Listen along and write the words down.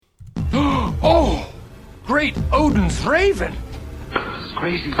great Odin's raven. This is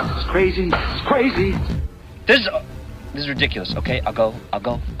crazy. This is crazy. This is crazy. This is ridiculous. Okay, I'll go.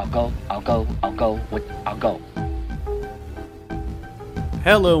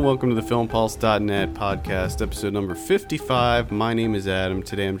 Hello and welcome to the FilmPulse.net podcast, episode number 55. My name is Adam.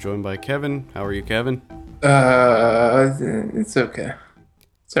 Today I'm joined by Kevin. How are you, Kevin? It's okay.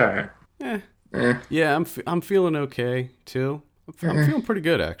 It's alright. Yeah, I'm feeling okay too. I'm feeling pretty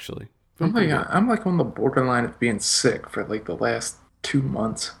good actually. I'm like on the borderline of being sick for like the last 2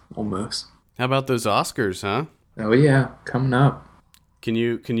 months almost. How about those Oscars, huh? Oh yeah, coming up. Can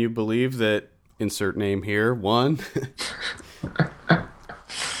you believe that insert name here won?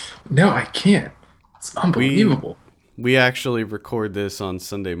 No, I can't. It's unbelievable. We actually record this on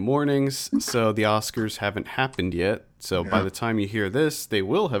Sunday mornings, so the Oscars haven't happened yet. So by the time you hear this, they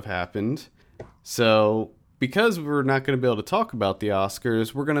will have happened. So because we're not going to be able to talk about the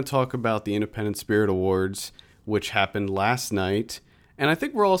Oscars, we're going to talk about the Independent Spirit Awards, which happened last night. And I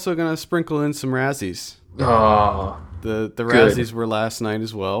think we're also going to sprinkle in some Razzies. Oh, the Razzies were last night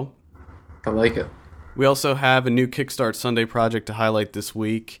as well. I like it. We also have a new Kickstart Sunday project to highlight this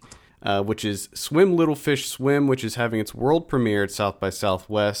week, which is Swim Little Fish Swim, which is having its world premiere at South by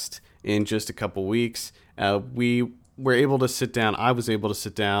Southwest in just a couple weeks. We were able to sit down, I was able to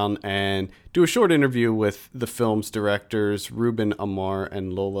sit down and do a short interview with the film's directors, Ruben Amar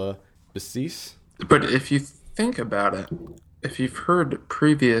and Lola Bassis. But if you think about it, if you've heard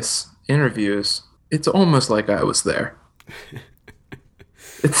previous interviews, it's almost like I was there.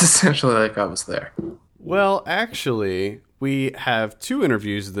 It's essentially like I was there. Well, actually, we have 2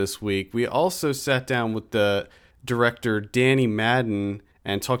 interviews this week. We also sat down with the director Danny Madden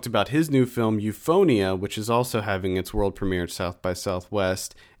and talked about his new film, Euphonia, which is also having its world premiere at South by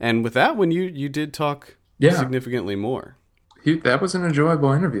Southwest. And with that one, you did talk significantly more. That was an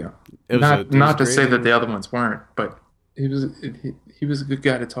enjoyable interview. Not to say that the other ones weren't, but he was a good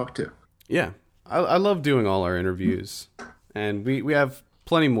guy to talk to. Yeah, I love doing all our interviews, and we have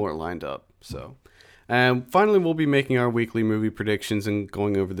plenty more lined up. So, finally, we'll be making our weekly movie predictions and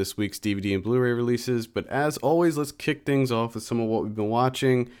going over this week's DVD and Blu-ray releases. But as always, let's kick things off with some of what we've been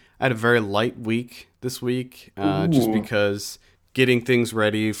watching. I had a very light week this week, just because getting things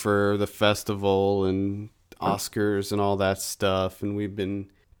ready for the festival and Oscars and all that stuff, and we've been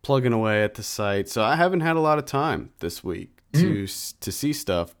plugging away at the site. So I haven't had a lot of time this week to see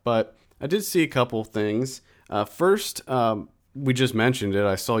stuff, but I did see a couple things. First, we just mentioned it.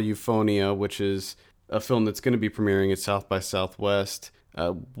 I saw Euphonia, which is a film that's going to be premiering at South by Southwest.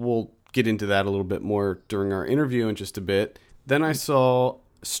 We'll get into that a little bit more during our interview in just a bit. Then I saw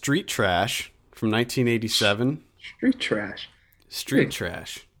Street Trash from 1987. Street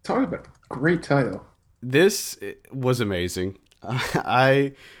Trash. Talk about a great title. This was amazing.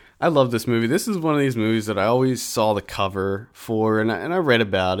 I love this movie. This is one of these movies that I always saw the cover for, and I read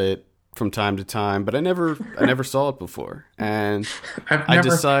about it from time to time, but I never saw it before. And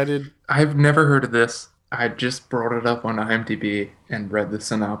I've never heard of this. I just brought it up on IMDb and read the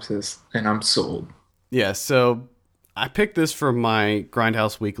synopsis, and I'm sold. Yeah, so I picked this for my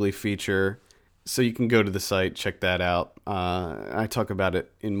Grindhouse Weekly feature, so you can go to the site, check that out. I talk about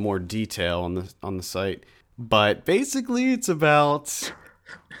it in more detail on the site. But basically, it's about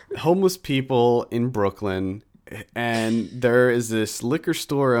homeless people in Brooklyn, and there is this liquor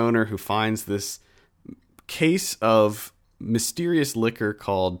store owner who finds this case of mysterious liquor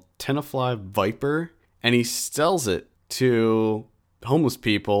called Tenafly Viper, and he sells it to homeless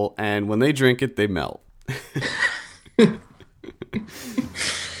people, and when they drink it, they melt.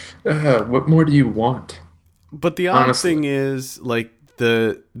 What more do you want? But the odd thing is, like,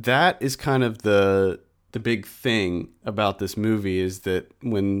 that is kind of the big thing about this movie is that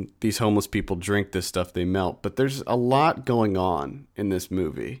when these homeless people drink this stuff, they melt. But there's a lot going on in this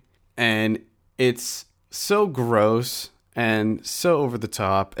movie. And it's so gross and so over the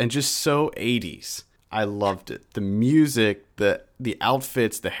top and just so 80s. I loved it. The music, the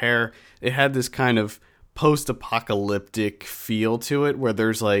outfits, the hair, it had this kind of post-apocalyptic feel to it where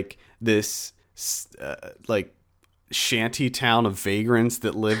there's like this like shanty town of vagrants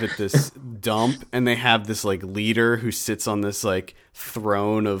that live at this dump, and they have this like leader who sits on this like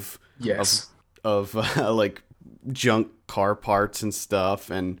throne of like junk car parts and stuff.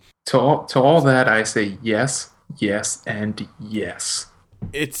 And to all that I say yes, and yes.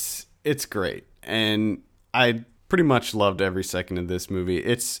 It's great, and I pretty much loved every second of this movie.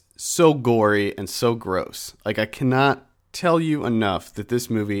 It's so gory and so gross. Like, I cannot tell you enough that this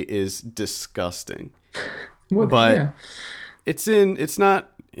movie is disgusting. Well, but yeah. it's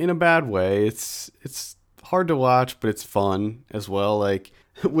not in a bad way. It's hard to watch, but it's fun as well. Like,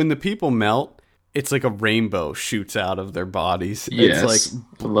 when the people melt, it's like a rainbow shoots out of their bodies. Yes, it's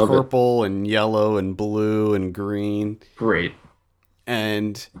like purple and yellow and blue and green. Great.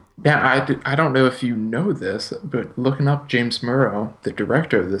 And yeah, I don't know if you know this, but looking up James Murrow, the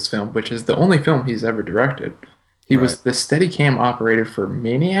director of this film, which is the only film he's ever directed, he was the Steadicam operator for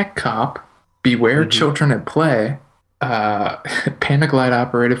Maniac Cop, Beware Children at Play, Panaglide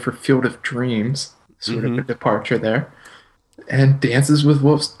operator for Field of Dreams, sort of a departure there, and Dances with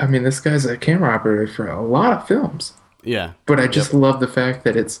Wolves. I mean, this guy's a camera operator for a lot of films. Yeah. But I just love the fact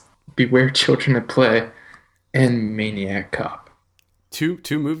that it's Beware Children at Play and Maniac Cop.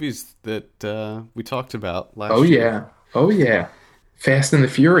 Two movies that we talked about last year. Oh yeah. Fast and the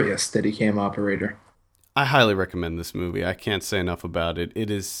Furious, Steadicam operator. I highly recommend this movie. I can't say enough about it.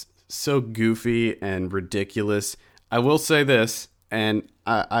 It is so goofy and ridiculous. I will say this, and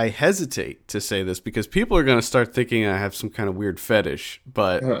I hesitate to say this because people are going to start thinking I have some kind of weird fetish,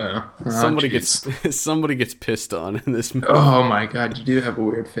 but somebody gets pissed on in this movie. Oh my God, you do have a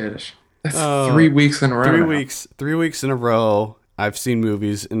weird fetish. That's 3 weeks in a row. 3 weeks in a row. I've seen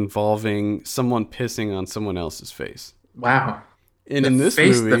movies involving someone pissing on someone else's face. Wow. And in this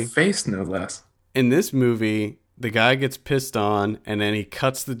movie, the face no less. In this movie, the guy gets pissed on, and then he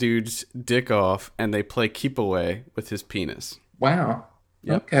cuts the dude's dick off, and they play keep away with his penis. Wow.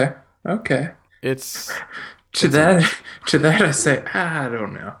 Yep. Okay. It's to that I say I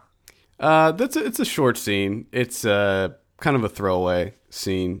don't know. It's a short scene. It's kind of a throwaway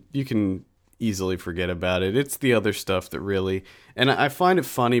scene. You can easily forget about it. It's the other stuff that really, and I find it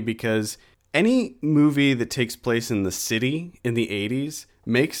funny because any movie that takes place in the city in the 80s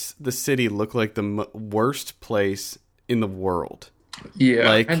makes the city look like the worst place in the world. Yeah,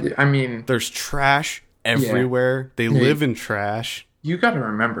 like I mean, there's trash everywhere. Yeah. They live in trash. You got to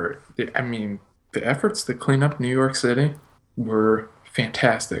remember, I mean, the efforts to clean up New York City were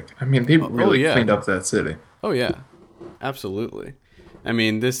fantastic. I mean, they really cleaned up that city. Oh yeah, absolutely. I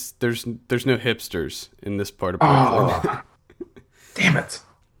mean, there's no hipsters in this part of Brooklyn. Oh, damn it!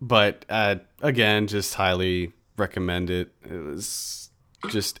 But again, just highly recommend it. It was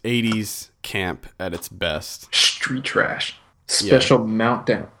just 80s camp at its best. Street trash. Special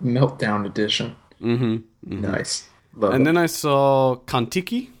meltdown edition. Mm-hmm. Nice. Love and it. then I saw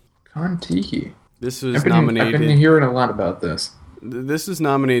Kon-Tiki. Kon-Tiki. This was nominated. I've been hearing a lot about this. This is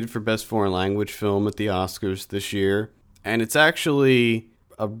nominated for Best Foreign Language Film at the Oscars this year. And it's actually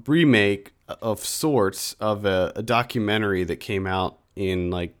a remake of sorts of a documentary that came out in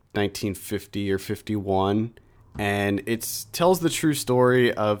like 1950 or 51. And it tells the true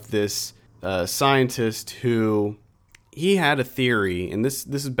story of this scientist who, he had a theory, and this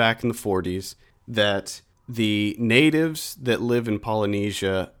is back in the 40s, that the natives that live in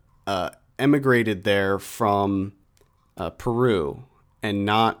Polynesia emigrated there from Peru and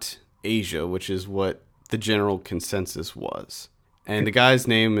not Asia, which is what the general consensus was. And the guy's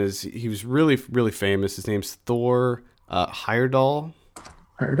name he was really, really famous. His name's Thor Heyerdahl.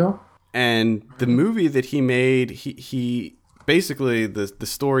 Heyerdahl? And the movie that he made, he basically, the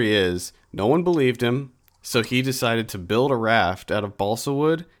story is, no one believed him, so he decided to build a raft out of balsa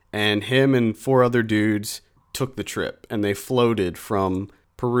wood, and him and 4 other dudes took the trip, and they floated from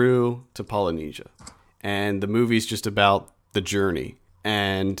Peru to Polynesia. And the movie's just about the journey.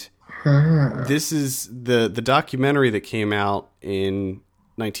 And this is the documentary that came out in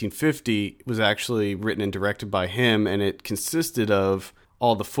 1950 was actually written and directed by him, and it consisted of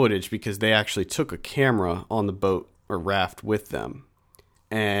all the footage because they actually took a camera on the boat or raft with them.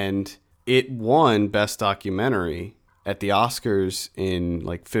 And it won Best Documentary at the Oscars in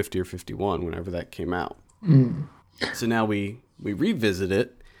like 50 or 51, whenever that came out. So now we revisit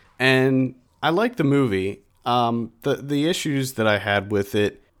it, and I like the movie. The issues that I had with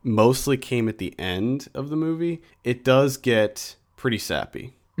it mostly came at the end of the movie. It does get pretty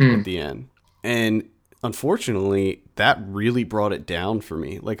sappy at the end. And unfortunately, that really brought it down for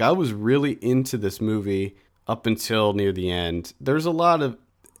me. Like, I was really into this movie up until near the end. There's a lot of...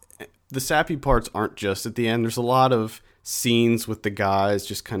 The sappy parts aren't just at the end. There's a lot of scenes with the guys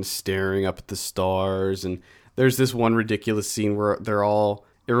just kind of staring up at the stars. And there's this one ridiculous scene where they're all...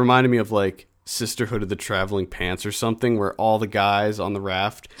 It reminded me of, like, Sisterhood of the Traveling Pants or something, where all the guys on the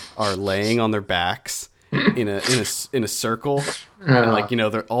raft are laying on their backs in a circle, and like, you know,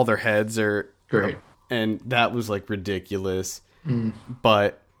 all their heads are great, and that was like ridiculous.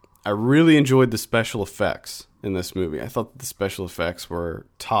 But I really enjoyed the special effects in this movie. I thought the special effects were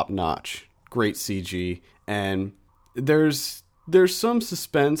top notch, great CG, and there's some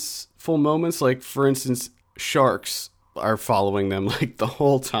suspenseful moments, like for instance, sharks are following them like the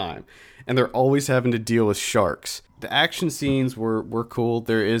whole time. And they're always having to deal with sharks. the action scenes were cool.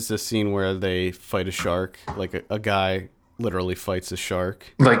 There is a scene where they fight a shark, like a guy literally fights a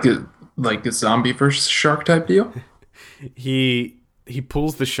shark. Like a zombie versus shark type deal? He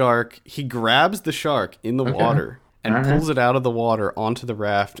pulls the shark, he grabs the shark in the water and pulls it out of the water onto the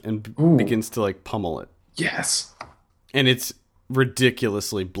raft and begins to like pummel it. Yes. And it's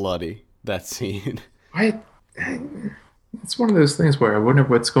ridiculously bloody, that scene. It's one of those things where I wonder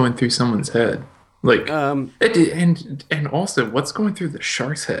what's going through someone's head. Like, and also what's going through the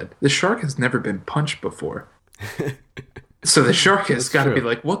shark's head. The shark has never been punched before. So the shark has got to be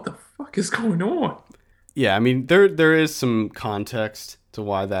like, what the fuck is going on? Yeah, I mean, there is some context to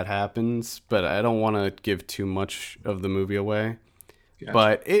why that happens, but I don't want to give too much of the movie away. Gotcha.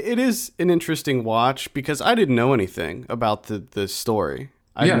 But it is an interesting watch because I didn't know anything about the story.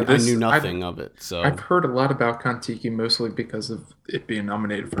 I knew nothing of it. So I've heard a lot about Kon-Tiki mostly because of it being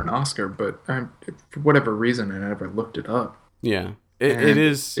nominated for an Oscar, but for whatever reason, I never looked it up. Yeah, it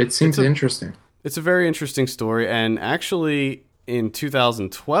is. It seems interesting. It's a very interesting story, and actually, in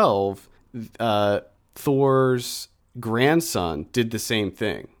 2012, Thor's grandson did the same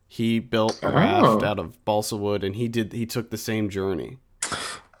thing. He built a raft out of balsa wood, and he took the same journey.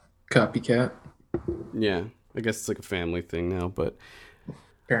 Copycat. Yeah, I guess it's like a family thing now, but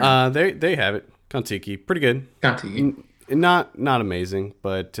they have it. Kon-Tiki, pretty good. Kon-Tiki, not amazing,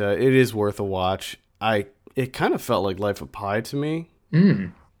 but it is worth a watch. It kind of felt like Life of Pi to me.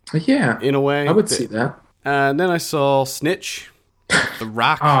 Yeah, in a way, I would see that. And then I saw Snitch, The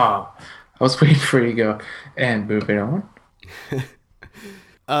Rock. I was waiting for you to go and moving on.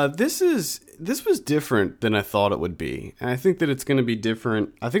 This was different than I thought it would be, and I think that it's going to be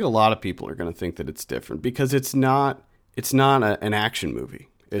different. I think a lot of people are going to think that it's different because it's not an action movie.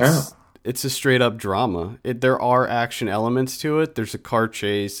 It's a straight up drama. There are action elements to it. There's a car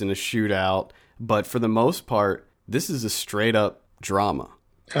chase and a shootout, but for the most part, this is a straight up drama.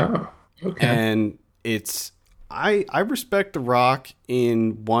 Oh, okay. And I respect The Rock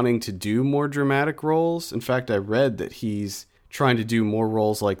in wanting to do more dramatic roles. In fact, I read that he's trying to do more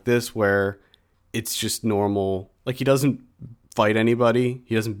roles like this where it's just normal. Like, he doesn't fight anybody.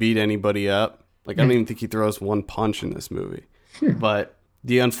 He doesn't beat anybody up. Like, I don't even think he throws one punch in this movie. But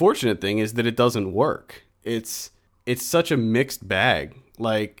the unfortunate thing is that it doesn't work. It's such a mixed bag.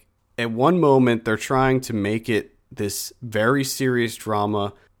 Like, at one moment, they're trying to make it this very serious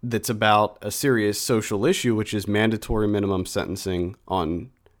drama that's about a serious social issue, which is mandatory minimum sentencing on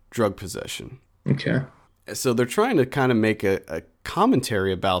drug possession. Okay. So they're trying to kind of make a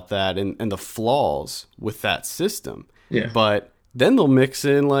commentary about that and the flaws with that system. Yeah. But then they'll mix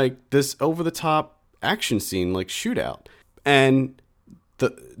in like this over-the-top action scene, like shootout. And the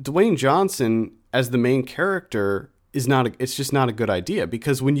Dwayne Johnson as the main character it's just not a good idea,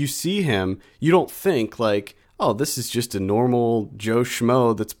 because when you see him, you don't think like, oh, this is just a normal Joe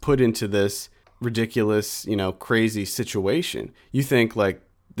Schmo that's put into this ridiculous, crazy situation. You think like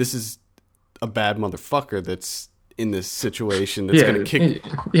this is a bad motherfucker that's in this situation that's going to kick.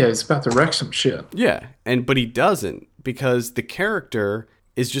 Yeah, he's about to wreck some shit. Yeah, but he doesn't, because the character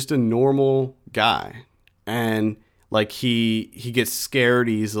is just a normal guy, and like he gets scared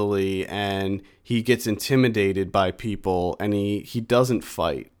easily, and he gets intimidated by people, and he doesn't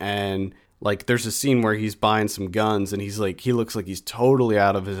fight. And like there's a scene where he's buying some guns, and he looks like he's totally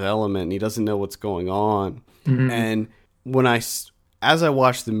out of his element, and he doesn't know what's going on. Mm-hmm. And as I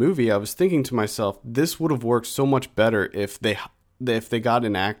watched the movie, I was thinking to myself, this would have worked so much better if they got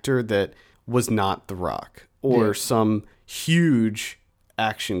an actor that was not The Rock or some huge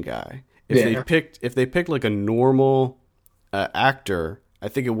action guy. If they picked like a normal actor, I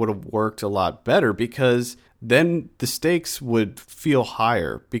think it would have worked a lot better, because then the stakes would feel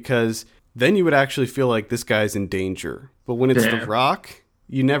higher, because then you would actually feel like this guy's in danger. But when it's The Rock,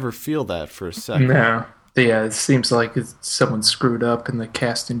 you never feel that for a second. No. Yeah, it seems like someone screwed up in the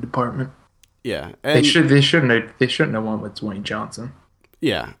casting department. Yeah, and they shouldn't have went with Dwayne Johnson.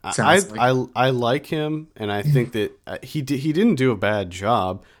 Yeah, I like him, and I think that he didn't do a bad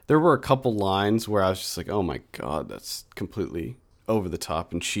job. There were a couple lines where I was just like, oh my god, that's completely over the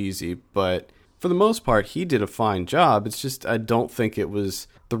top and cheesy. But for the most part, he did a fine job. It's just I don't think it was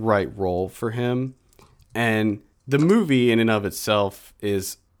the right role for him. And the movie in and of itself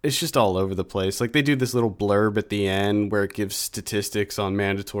it's just all over the place. Like, they do this little blurb at the end where it gives statistics on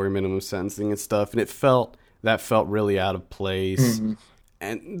mandatory minimum sentencing and stuff, and it felt really out of place. Mm-hmm.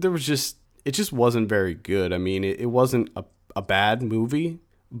 And it just wasn't very good. I mean, it wasn't a bad movie,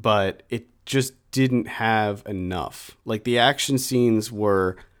 but it just didn't have enough. Like, the action scenes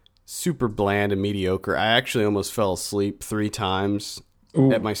were super bland and mediocre. I actually almost fell asleep 3 times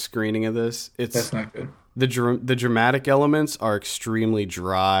at my screening of this. That's not good. the dramatic elements are extremely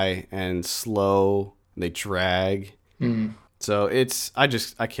dry and slow. They drag. So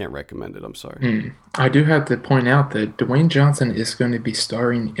I can't recommend it. I'm sorry. I do have to point out that Dwayne Johnson is going to be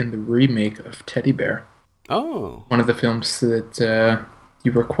starring in the remake of Teddy Bear. Oh. One of the films that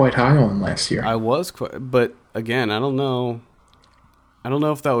you were quite high on last year. I was but again, I don't know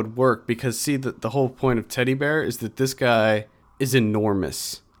if that would work because see the whole point of Teddy Bear is that this guy is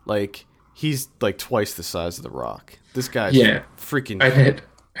enormous. Like he's like twice the size of The Rock. This guy's freaking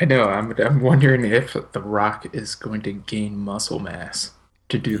I know. I'm wondering if The Rock is going to gain muscle mass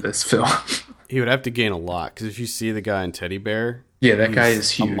to do this film. He would have to gain a lot because if you see the guy in Teddy Bear, that guy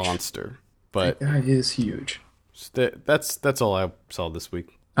is huge. A monster. But that guy is huge. That's all I saw this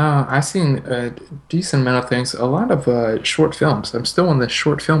week. I've seen a decent amount of things. A lot of short films. I'm still on the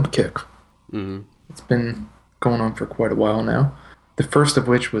short film kick. Mm-hmm. It's been going on for quite a while now. The first of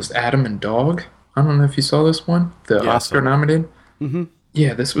which was Adam and Dog. I don't know if you saw this one. The Oscar nominated. Mm-hmm.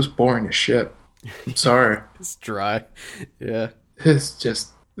 Yeah, this was boring as shit. I'm sorry. It's dry. Yeah. It's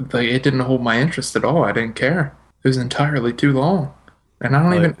just like it didn't hold my interest at all. I didn't care. It was entirely too long. And I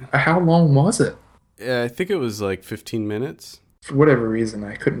don't even... How long was it? Yeah, I think it was like 15 minutes. For whatever reason,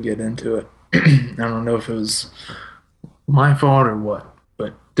 I couldn't get into it. I don't know if it was my fault or what,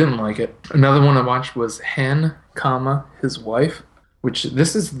 but didn't like it. Another one I watched was Hen, His Wife, which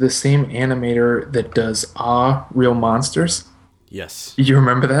this is the same animator that does Real Monsters. Yes. You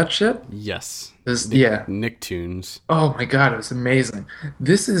remember that shit? Yes. Nicktoons. Oh my god, it was amazing.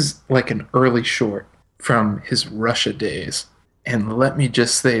 This is like an early short from his Russia days. And let me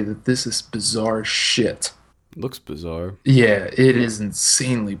just say that this is bizarre shit. Looks bizarre. Yeah, it is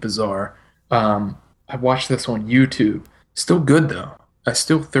insanely bizarre. I watched this on YouTube. Still good, though. I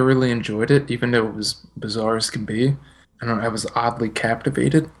still thoroughly enjoyed it, even though it was bizarre as can be. I was oddly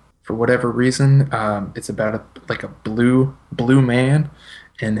captivated for whatever reason. It's about a blue man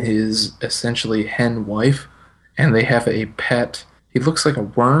and his essentially hen wife. And they have a pet. He looks like a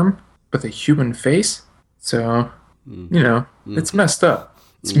worm with a human face. So... it's messed up.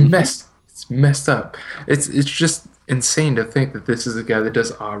 It's messed up. It's just insane to think that this is a guy that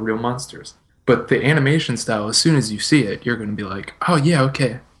does Real Monsters. But the animation style, as soon as you see it, you're going to be like, oh yeah,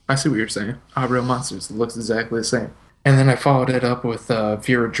 okay, I see what you're saying. Real Monsters. It looks exactly the same. And then I followed it up with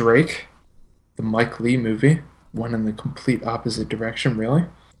Vera Drake, the Mike Leigh movie. Went in the complete opposite direction, really.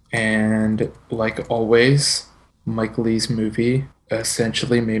 And like always, Mike Leigh's movie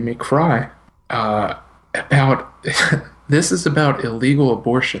essentially made me cry. This is about illegal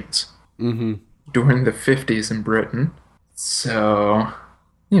abortions during the 50s in Britain. So,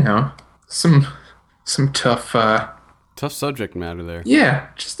 some tough subject matter there. Yeah,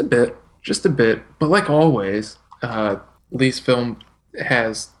 just a bit. But like always, Leigh's film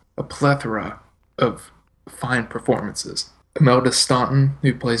has a plethora of fine performances. Imelda Staunton,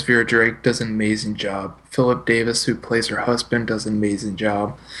 who plays Vera Drake, does an amazing job. Philip Davis, who plays her husband, does an amazing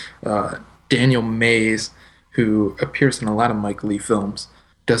job. Daniel Mays, who appears in a lot of Mike Leigh films,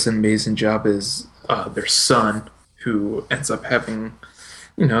 does an amazing job as their son, who ends up having,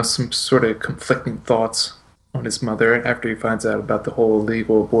 some sort of conflicting thoughts on his mother after he finds out about the whole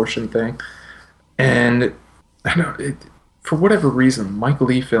illegal abortion thing. And for whatever reason, Mike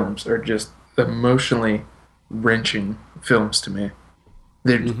Leigh films are just emotionally wrenching films to me.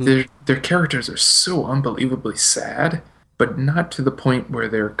 Their characters are so unbelievably sad, but not to the point where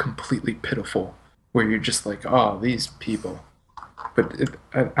they're completely pitiful, where you're just like, oh, these people. But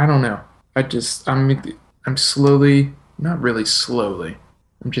I don't know. I'm slowly, not really slowly,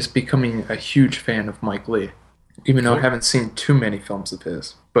 I'm just becoming a huge fan of Mike Leigh, even though I haven't seen too many films of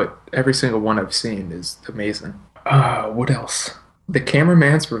his. But every single one I've seen is amazing. What else? The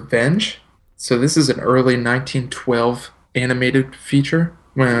Cameraman's Revenge. So this is an early 1912 animated feature.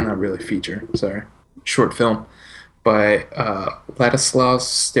 Well, not really feature, sorry. Short film by Ladislaus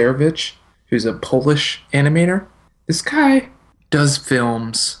Starevich, who's a Polish animator. This guy does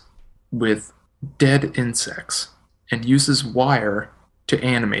films with dead insects and uses wire to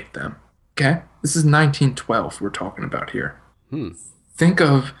animate them. Okay? This is 1912 we're talking about here. Think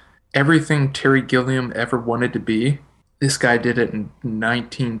of everything Terry Gilliam ever wanted to be. This guy did it in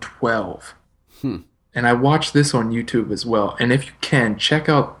 1912. And I watched this on YouTube as well. And if you can, check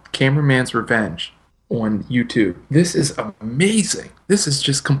out Cameraman's Revenge on YouTube. This is amazing. This is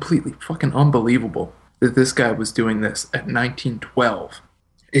just completely fucking unbelievable that this guy was doing this at 1912.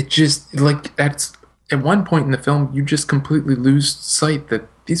 It just, at one point in the film, you just completely lose sight that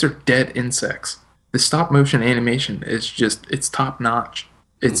these are dead insects. The stop motion animation is it's top notch.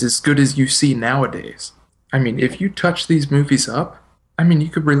 It's as good as you see nowadays. I mean, if you touch these movies up, you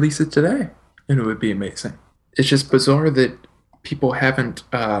could release it today. and it would be amazing. It's just bizarre that people haven't,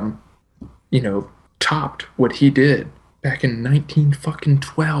 topped what he did back in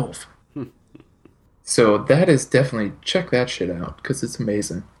 1912. So that is definitely, check that shit out because it's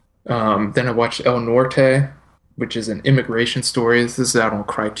amazing. Then I watched El Norte, which is an immigration story. This is out on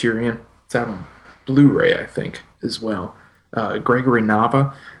Criterion. It's out on Blu-ray, I think, as well. Gregory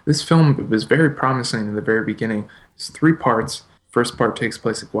Nava. This film was very promising in the very beginning. It's 3 parts. First part takes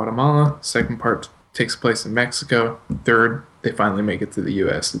place in Guatemala. Second part takes place in Mexico. Third, they finally make it to the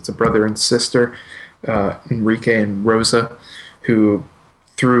U.S. It's a brother and sister, Enrique and Rosa, who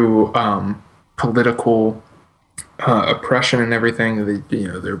through political oppression and everything,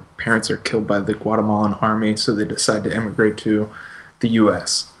 their parents are killed by the Guatemalan army, so they decide to immigrate to the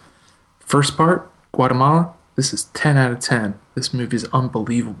U.S. First part, Guatemala, this is 10 out of 10. This movie is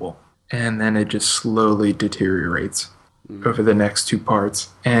unbelievable. And then it just slowly deteriorates over the next 2 parts.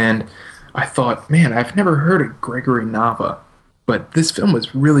 And I thought, man, I've never heard of Gregory Nava, but this film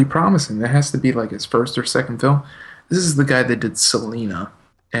was really promising. That has to be like his first or second film. This is the guy that did Selena.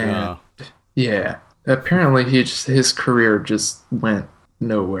 And yeah, apparently his career just went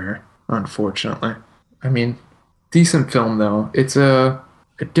nowhere, unfortunately. I mean, decent film though. It's a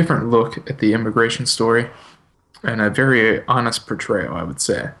different look at the immigration story and a very honest portrayal, I would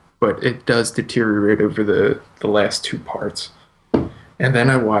say. But it does deteriorate over the last 2 parts. And then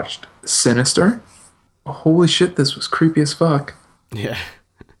I watched Sinister. Holy shit, this was creepy as fuck. Yeah.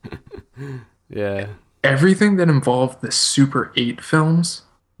 Yeah. Everything that involved the Super 8 films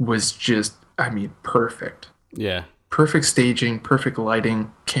was just, perfect. Yeah. Perfect staging, perfect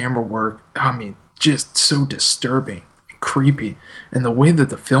lighting, camera work. Just so disturbing and creepy. And the way that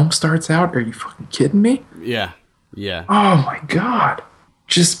the film starts out, are you fucking kidding me? Yeah. Yeah. Oh my god.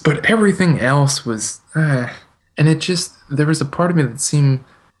 But everything else was, and there was a part of me that seemed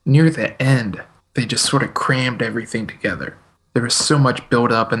near the end, they just sort of crammed everything together. There was so much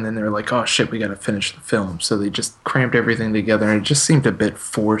build up, and then they were like, oh shit, we gotta finish the film. So they just crammed everything together, and it just seemed a bit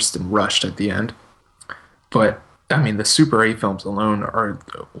forced and rushed at the end. But, the Super 8 films alone are,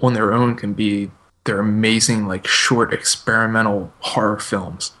 on their own, they're amazing, like, short experimental horror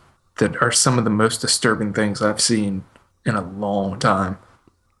films that are some of the most disturbing things I've seen in a long time.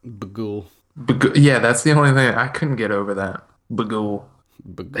 Bagul. Yeah, that's the only thing. I couldn't get over that. Bagul.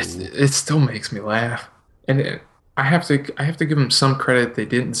 It still makes me laugh. And I have to give them some credit. They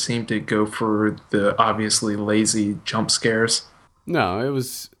didn't seem to go for the obviously lazy jump scares. No,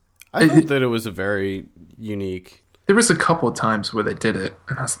 I thought that it was a very unique. There was a couple of times where they did it,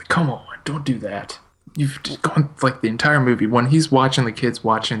 and I was like, come on, don't do that. You've just gone like the entire movie. When he's watching the kids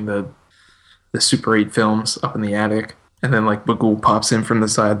watching the Super 8 films up in the attic, and then like Bagul pops in from the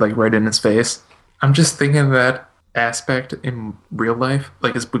side, like right in his face. I'm just thinking of that aspect in real life.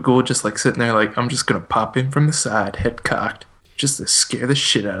 Like, is Bagul just like sitting there like, I'm just going to pop in from the side, head cocked, just to scare the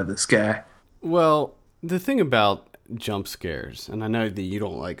shit out of this guy. Well, the thing about jump scares, and I know that you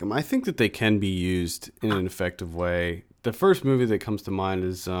don't like them, I think that they can be used in an effective way. The first movie that comes to mind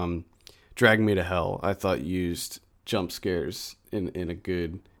is Drag Me to Hell. I thought used jump scares in a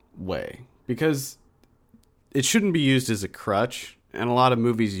good way. Because it shouldn't be used as a crutch, and a lot of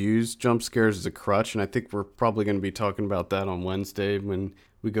movies use jump scares as a crutch, and I think we're probably going to be talking about that on Wednesday when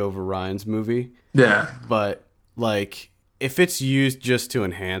we go over Ryan's movie. Yeah. But, like, if it's used just to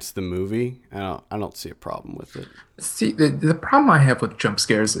enhance the movie, I don't see a problem with it. See, the problem I have with jump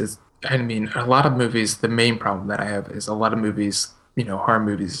scares is, a lot of movies, the main problem that I have is a lot of movies, horror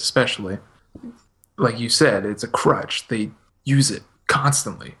movies especially, like you said, it's a crutch. They use it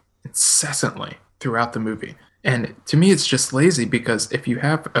constantly, incessantly throughout the movie. And to me, it's just lazy because if you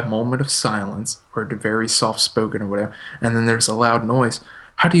have a moment of silence or very soft-spoken or whatever, and then there's a loud noise,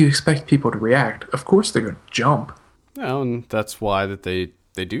 how do you expect people to react? Of course they're going to jump. No, and that's why that they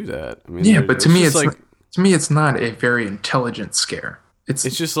do that. Yeah, but to me, it's not a very intelligent scare. It's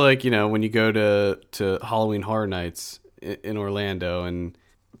just like, when you go to Halloween Horror Nights in Orlando, and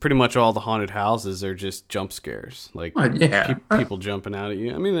pretty much all the haunted houses are just jump scares, like people jumping out at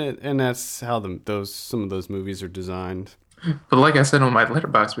you. And that's how some of those movies are designed. But like I said on my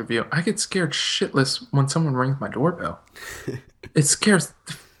Letterboxd review, I get scared shitless when someone rings my doorbell. It scares.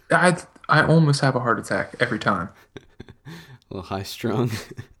 I almost have a heart attack every time. A little high strung.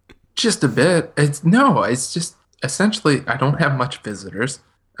 Just a bit. It's just essentially I don't have much visitors.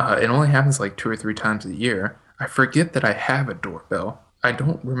 It only happens like 2 or 3 times a year. I forget that I have a doorbell. I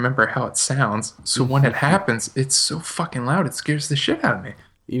don't remember how it sounds. So when it happens, it's so fucking loud, it scares the shit out of me.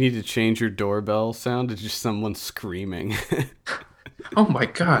 You need to change your doorbell sound to just someone screaming. Oh my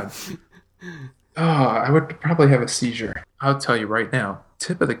god. Oh, I would probably have a seizure. I'll tell you right now.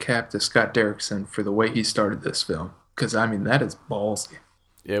 tip of the cap to Scott Derrickson for the way he started this film. Because, I mean, that is ballsy.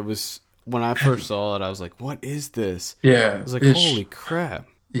 It was, when I first saw it, I was like, what is this? Yeah. I was like, holy crap.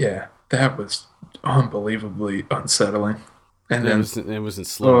 Yeah, that was unbelievably unsettling. And then it was in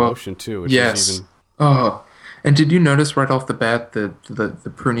slow motion, too. Which yes. Was even... Oh, and did you notice right off the bat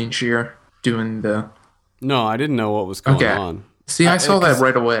the pruning shear doing the... No, I didn't know what was going on. See, I saw that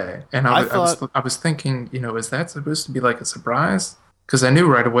right away, and I was thinking, is that supposed to be like a surprise? Because I knew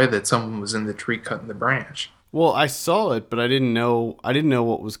right away that someone was in the tree cutting the branch. Well, I saw it, but I didn't know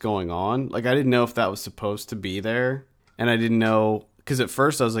what was going on. Like, I didn't know if that was supposed to be there, and I didn't know, because at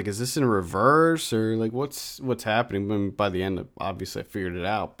first I was like, is this in reverse, or like what's happening? I mean, by the end, obviously I figured it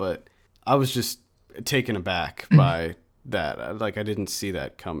out, but I was just taken aback by that. I didn't see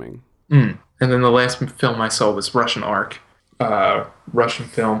that coming. And then the last film I saw was Russian Ark. Russian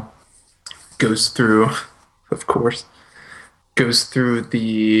film goes through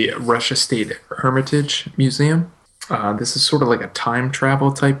the Russia State Hermitage Museum. This is sort of like a time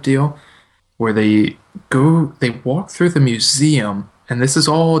travel type deal where they walk through the museum, and this is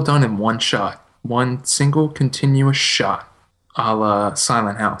all done in one shot, one single continuous shot, a la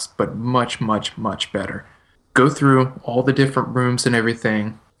Silent House, but much, much, much better. Go through all the different rooms and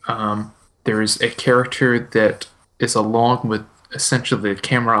everything. There's a character that is along with essentially the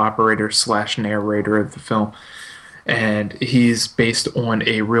camera operator / narrator of the film, and he's based on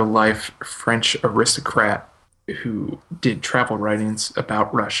a real-life French aristocrat who did travel writings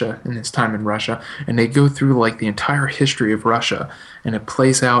about Russia and his time in Russia, and they go through like the entire history of Russia, and it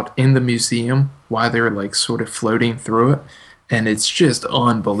plays out in the museum while they're like sort of floating through it, and it's just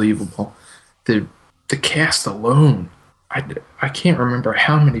unbelievable. The cast alone, I can't remember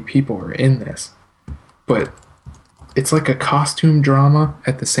how many people are in this, but it's like a costume drama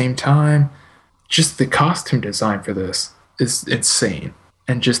at the same time. Just the costume design for this is insane.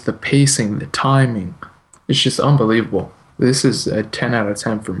 And just the pacing, the timing, it's just unbelievable. This is a 10 out of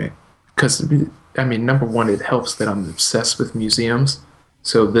 10 for me. Because, I mean, number one, it helps that I'm obsessed with museums.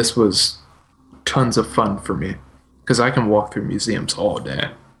 So this was tons of fun for me. Because I can walk through museums all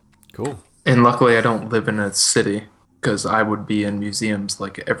day. Cool. And luckily I don't live in a city, because I would be in museums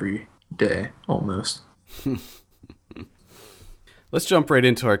like every day almost. Let's jump right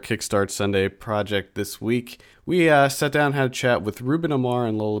into our Kickstart Sunday project this week. We sat down and had a chat with Ruben Amar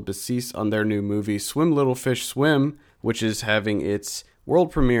and Lola Bassis on their new movie, Swim Little Fish Swim, which is having its world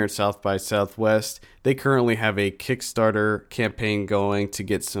premiere at South by Southwest. They currently have a Kickstarter campaign going to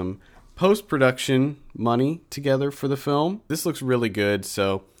get some post-production money together for the film. This looks really good,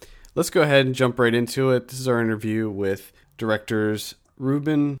 so let's go ahead and jump right into it. This is our interview with directors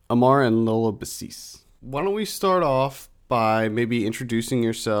Ruben Amar and Lola Bassis. Why don't we start off by maybe introducing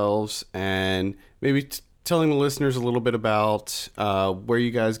yourselves and maybe telling the listeners a little bit about where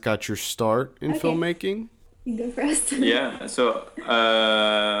you guys got your start in filmmaking? You go first. Yeah, so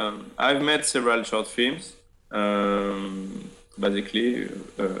I've made several short films, basically,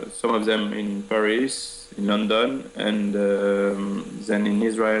 some of them in Paris, in London, and then in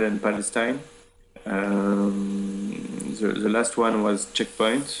Israel and Palestine. The last one was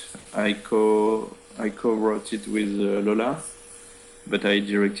Checkpoint. I co-wrote it with Lola, but I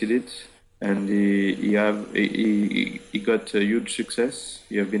directed it, and he got a huge success.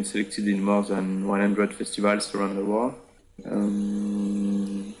 He have been selected in more than 100 festivals around the world.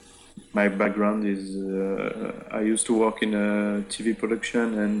 My background is I used to work in TV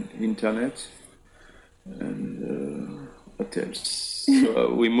production and internet, and what else?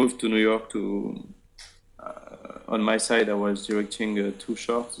 So we moved to New York to. On my side, I was directing 2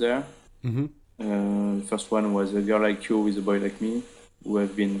 shorts there. Mm-hmm. First one was A Girl Like You with a Boy Like Me, who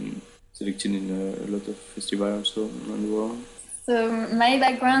have been selected in a lot of festivals also around the world. So my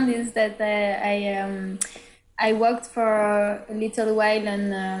background is that I worked for a little while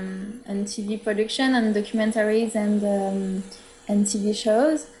on TV production and documentaries and TV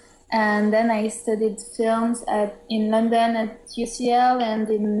shows, and then I studied films in London at UCL and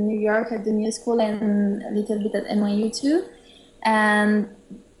in New York at the New School and a little bit at NYU too, and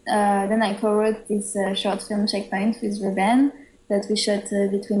then I co-wrote this short film Checkpoint with Ruben that we shot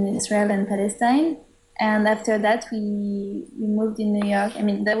between Israel and Palestine. And after that, we moved in New York. I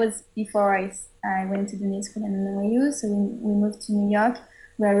mean, that was before I went to the New School and NYU. So we moved to New York,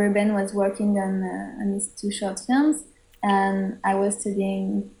 where Ruben was working on his 2 short films. And I was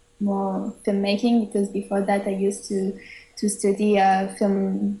studying more filmmaking, because before that I used to study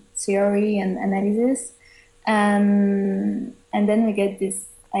film theory and analysis. And then we get this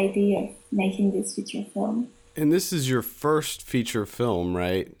idea of making this feature film. And this is your first feature film,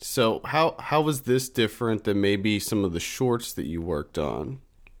 right? So how was this different than maybe some of the shorts that you worked on?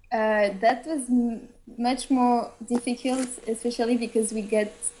 That was much more difficult, especially because we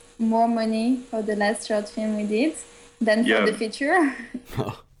get more money for the last short film we did than for the feature.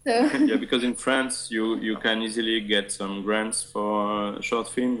 Yeah, because in France you can easily get some grants for short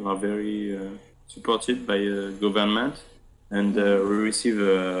film. You are very supported by government, and we receive,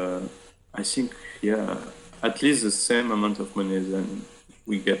 I think, at least the same amount of money than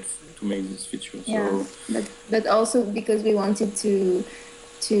we get to make this feature. So, but also because we wanted to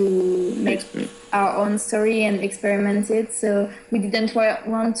make our own story and experiment it. So we didn't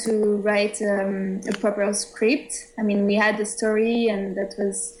want to write a proper script. I mean, we had a story and that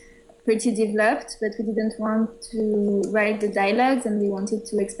was pretty developed, but we didn't want to write the dialogues, and we wanted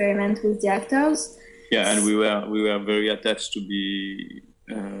to experiment with the actors. Yeah, and we were very attached to be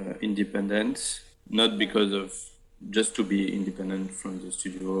independent, not because of just to be independent from the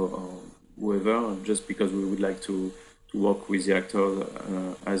studio or whoever, just because we would like to work with the actors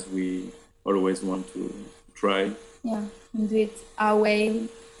as we always want to try. Yeah, and do it our way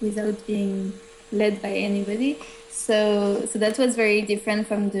without being led by anybody. So that was very different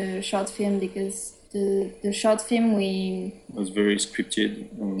from the short film, because the short film was very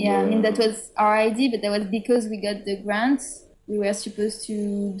scripted. And, I mean, that was our idea, but that was because we got the grant. We were supposed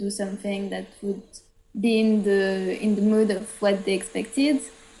to do something that would be in the mood of what they expected.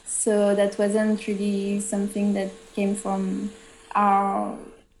 So that wasn't really something that came from our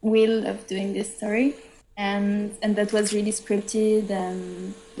will of doing this story. And that was really scripted,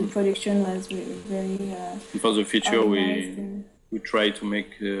 and the production was very for the feature, we try to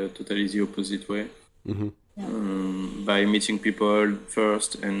make totally the opposite way. Mm-hmm. By meeting people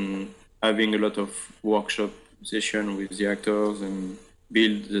first and having a lot of workshop session with the actors and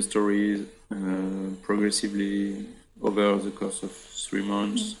build the stories progressively over the course of 3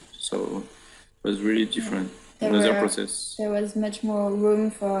 months. So it was really different. Another process. There was much more room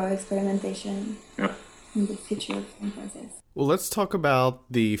for experimentation. Yeah. In the feature film process. Well, let's talk about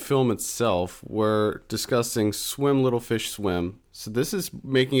the film itself. We're discussing Swim Little Fish Swim. So this is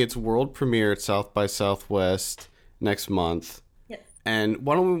making its world premiere at South by Southwest next month. Yes. And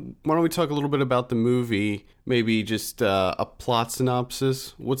why don't we talk a little bit about the movie? Maybe just a plot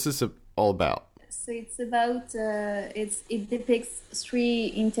synopsis. What's this all about? So it's about it depicts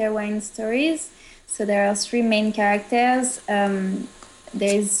 3 intertwined stories. So there are 3 main characters.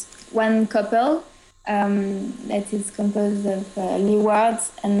 There is one couple. That is composed of Leeward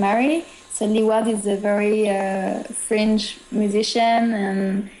and Mary. So Leeward is a very fringe musician,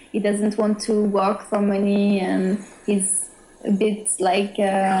 and he doesn't want to work for money, and he's a bit like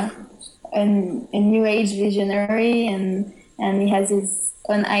a new age visionary, and he has his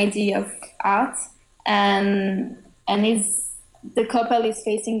own idea of art, and the couple is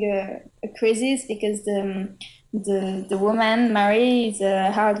facing a crisis because the woman Mary is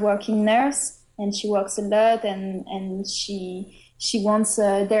a hardworking nurse. And she works a lot, and she wants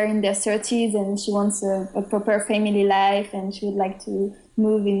they're in their 30s, and she wants a proper family life, and she would like to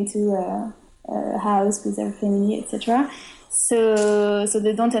move into a house with her family, etc. So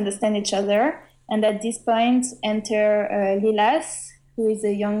they don't understand each other, and at this point enter Lilas, who is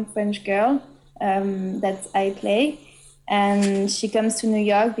a young French girl that I play, and she comes to New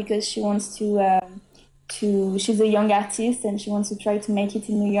York because she wants she's a young artist, and she wants to try to make it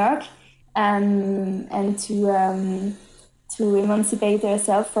in New York. And to emancipate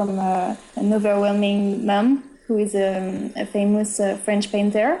herself from an overwhelming mom who is a famous French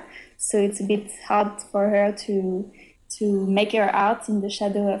painter. So it's a bit hard for her to make her art in the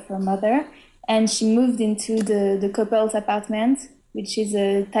shadow of her mother. And she moved into the couple's apartment, which is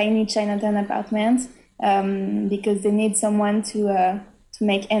a tiny Chinatown apartment, because they need someone to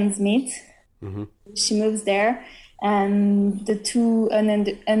make ends meet. Mm-hmm. She moves there. And the 2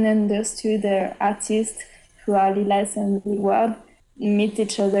 ununderstood artists, who are Lilas and Leeward, meet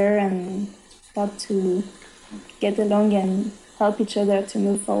each other and start to get along and help each other to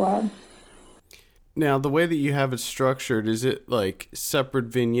move forward. Now, the way that you have it structured, is it like separate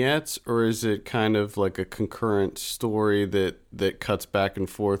vignettes, or is it kind of like a concurrent story that cuts back and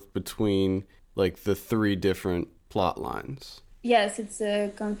forth between like the 3 different plot lines? Yes, it's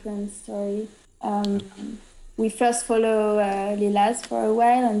a concurrent story. We first follow Lilas for a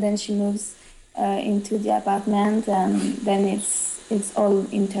while, and then she moves into the apartment, and then it's all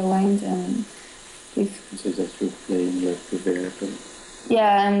intertwined. And so that you're playing like a vehicle.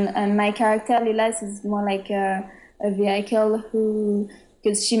 Yeah, and my character Lilas is more like a vehicle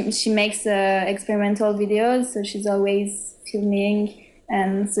because she makes experimental videos, so she's always filming,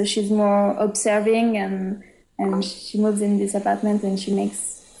 and so she's more observing and and she moves in this apartment and she makes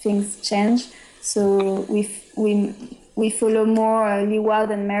things change. So we follow more Liward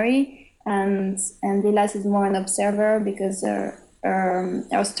and Mary, and Lilas is more an observer because her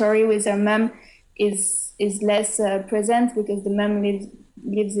story with her mom is less present because the mom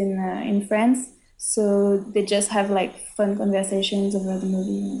lives in France. So they just have like fun conversations over the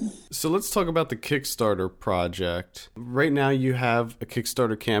movie. So let's talk about the Kickstarter project. Right now you have a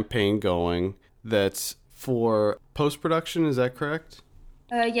Kickstarter campaign going that's for post-production, is that correct?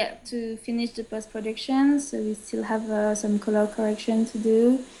 Yeah, to finish the post-production. So we still have some color correction to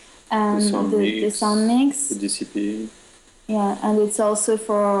do. And the sound mix. The DCP. Yeah, and it's also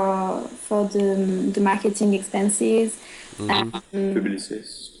for the marketing expenses.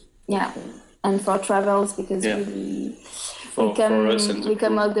 Publicists. Yeah. And for travels, because we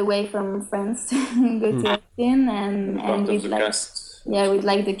come all the way from France to go to Austin, and we'd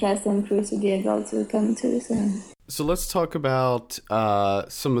like the cast and crew to be able to come too. So let's talk about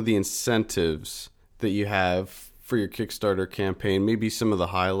some of the incentives that you have for your Kickstarter campaign. Maybe some of the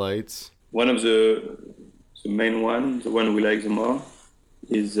highlights. One of the main one, the one we like the more,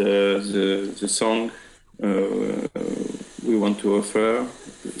 is the song we want to offer.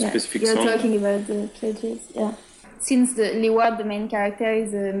 Specific you're song. Talking about the pledges, yeah. Since Liward, the main character,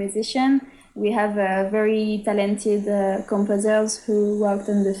 is a musician, we have very talented composers who worked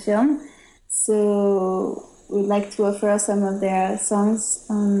on the film. So we'd like to offer some of their songs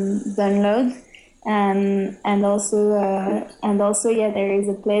on download, and also there is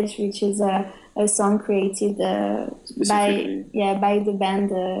a pledge, which is a song created by the band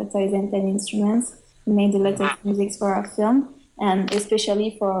Toys and Ten Instruments, who made a lot of music for our film. And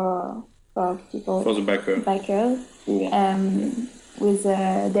especially for people, for the backers, with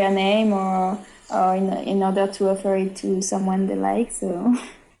their name or in order to offer it to someone they like. So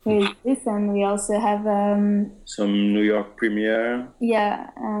with this, and we also have some New York premiere.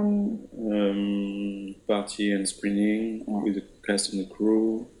 Yeah. Party and screening with the cast and the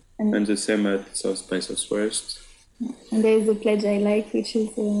crew, and the same at South by Southwest. And there is a pledge I like, which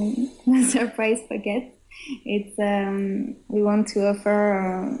is a surprise pocket. It's we want to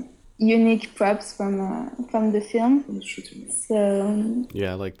offer unique props from the film. From the shooting. So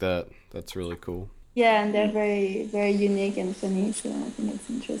yeah, I like that. That's really cool. Yeah, and they're very, very unique and funny. So I think it's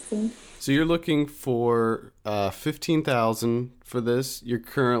interesting. So you're looking for 15,000 for this. You're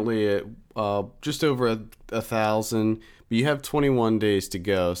currently at just over 1,000, but you have 21 days to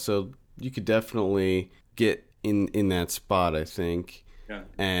go. So you could definitely get in that spot, I think. Yeah.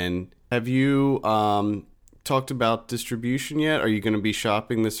 And have you talked about distribution yet? Are you going to be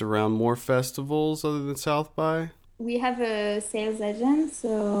shopping this around more festivals other than South by? We have a sales agent,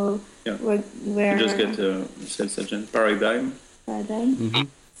 so we just get a sales agent, Paradigm. Mm-hmm.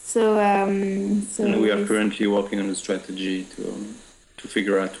 So and we are currently working on a strategy to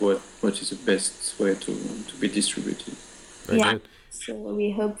figure out what is the best way to be distributed. Very good. So we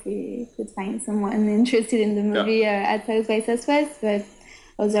hope we could find someone interested in the movie at South by Southwest, but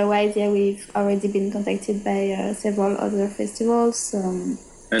otherwise, we've already been contacted by several other festivals. And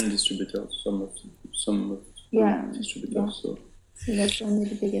distributors, some of distributors. So that's only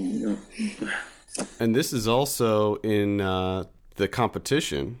the beginning. Yeah. And this is also in the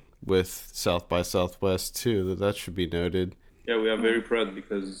competition with South by Southwest too. That should be noted. Yeah, we are very proud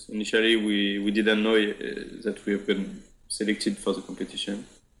because initially we didn't know that we have been selected for the competition.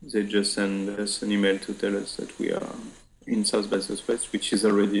 They just sent us an email to tell us that we are in South by Southwest, which is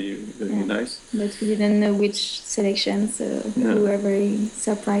already very nice. But we didn't know which selection, so we were very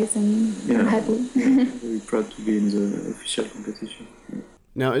surprised and happy. Very proud to be in the official competition. Yeah.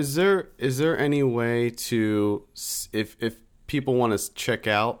 Now, is there any way to, if people want to check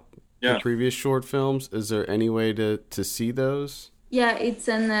out the previous short films, is there any way to see those? Yeah, it's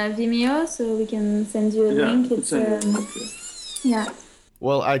on Vimeo, so we can send you a link. It's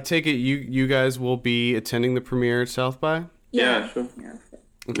Well, I take it you guys will be attending the premiere at South by? Yeah, sure. Yeah.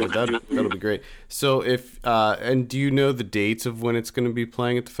 Okay, that'll be great. So and do you know the dates of when it's going to be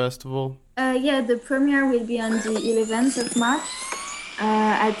playing at the festival? The premiere will be on the 11th of March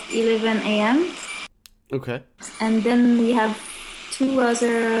at 11 a.m. Okay. And then we have two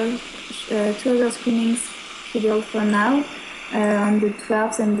other screenings scheduled for now on the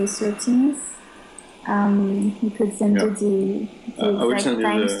 12th and the 13th. You could send you the exact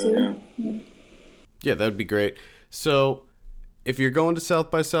times too. Yeah, that'd be great. So, if you're going to South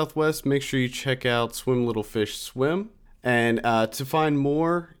by Southwest, make sure you check out Swim Little Fish Swim. And to find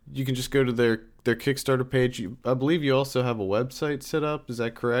more, you can just go to their Kickstarter page. I believe you also have a website set up. Is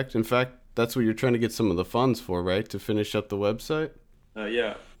that correct? In fact, that's what you're trying to get some of the funds for, right? To finish up the website?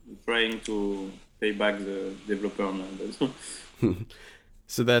 We're trying to pay back the developer now. But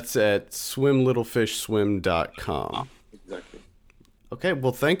So that's at swimlittlefishswim.com. exactly. Okay,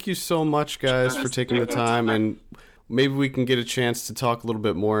 well, thank you so much, guys, for taking the time, and maybe we can get a chance to talk a little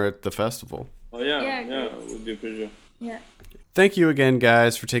bit more at the festival. Oh yeah, Yeah, yeah, great. it would be a pleasure. Yeah. Thank you again,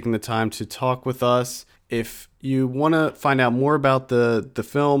 guys, for taking the time to talk with us. If you want to find out more about the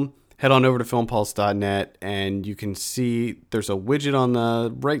film, head on over to filmpulse.net, and you can see there's a widget on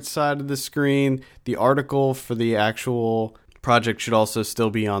the right side of the screen. The article for the actual project should also still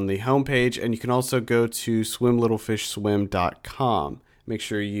be on the homepage, and you can also go to swimlittlefishswim.com. Make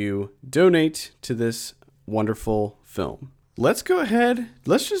sure you donate to this wonderful film. Let's go ahead.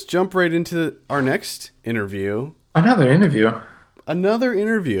 Let's just jump right into our next interview. Another interview. Another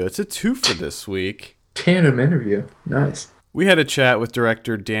interview. It's a two for this week. Tandem interview. Nice. We had a chat with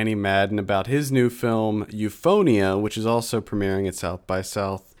director Danny Madden about his new film, Euphonia, which is also premiering at South by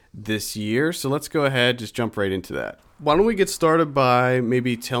South this year. So let's go ahead, just jump right into that. Why don't we get started by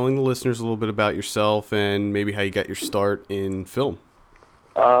maybe telling the listeners a little bit about yourself and maybe how you got your start in film?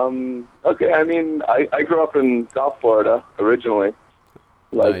 Okay, I mean, I grew up in South Florida originally,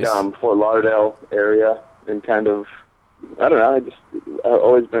 like Nice. Fort Lauderdale area, and kind of, I don't know, I've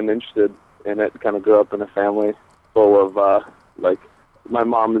always been interested in it. Kind of grew up in a family full of like, my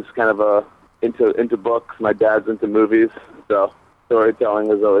mom is kind of into books, my dad's into movies, so storytelling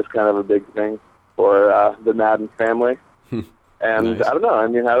was always kind of a big thing for the Madden family. And Nice. I don't know, I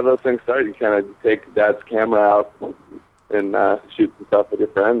mean, how do those things start? You kind of take dad's camera out and shoot some stuff with your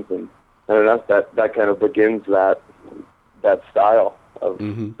friends, and I don't know, that kind of begins that style of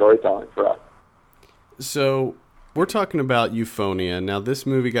storytelling for us. So we're talking about Euphonia. Now, this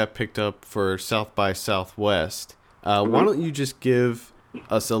movie got picked up for South by Southwest. Why don't you just give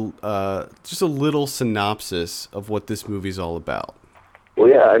us just a little synopsis of what this movie's all about? Well,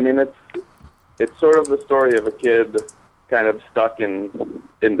 yeah, I mean, it's sort of the story of a kid kind of stuck in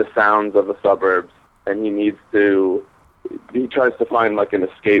the sounds of the suburbs, and he tries to find like an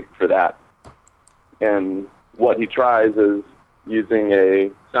escape for that. And what he tries is using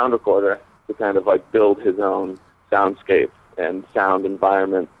a sound recorder to kind of like build his own soundscape and sound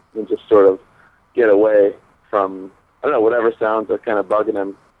environment and just sort of get away from, I don't know, whatever sounds are kind of bugging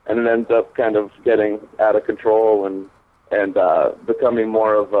him. And it ends up kind of getting out of control and becoming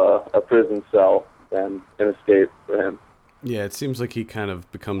more of a prison cell than an escape for him. Yeah, it seems like he kind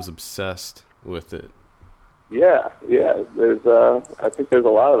of becomes obsessed with it. Yeah. There's I think there's a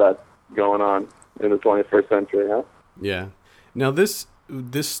lot of that going on in the 21st century, huh? Yeah. Now, this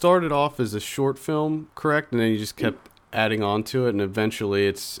started off as a short film, correct? And then you just kept adding on to it, and eventually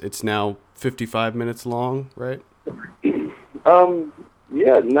it's now 55 minutes long, right?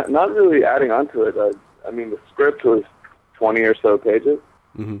 Yeah, not really adding on to it. I mean, the script was 20 or so pages,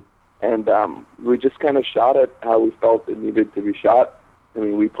 and we just kind of shot it how we felt it needed to be shot. I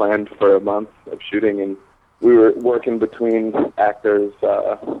mean, we planned for a month of shooting, and we were working between actors,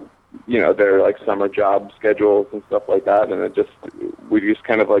 their like summer job schedules and stuff like that, and we just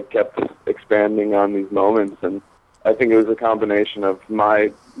kind of like kept expanding on these moments, and I think it was a combination of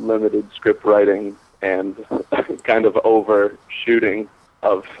my limited script writing and kind of overshooting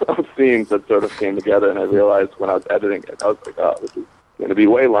of scenes that sort of came together, and I realized when I was editing it, I was like, oh, this is going to be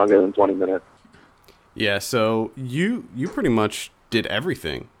way longer than 20 minutes. Yeah, so you pretty much did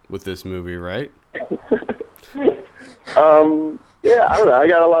everything with this movie, right? Yeah, I don't know. I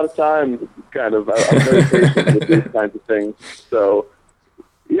got a lot of time, kind of. I'm very patient with these kinds of things. So,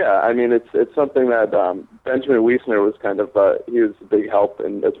 yeah, I mean, it's something that Benjamin Wiesner was kind of, he was a big help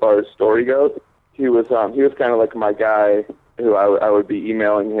in as far as story goes. He was kind of like my guy who I would be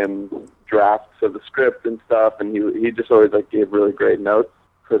emailing him drafts of the script and stuff, and he just always like gave really great notes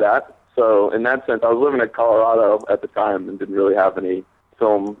for that. So in that sense, I was living in Colorado at the time and didn't really have any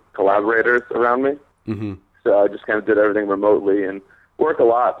film collaborators around me. Mm-hmm. So I just kind of did everything remotely and work a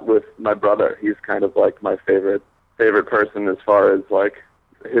lot with my brother. He's kind of like my favorite person as far as like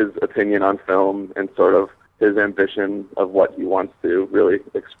his opinion on film and sort of his ambition of what he wants to really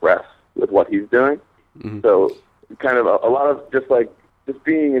express with what he's doing. Mm-hmm. So kind of a lot of just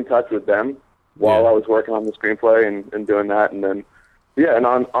being in touch with them while I was working on the screenplay and doing that. And then, and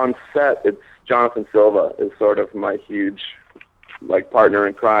on set, it's Jonathan Silva is sort of my huge like partner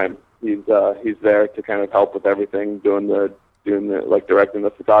in crime. He's there to kind of help with everything, doing the like directing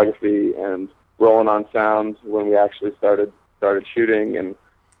the photography and rolling on sound when we actually started shooting. And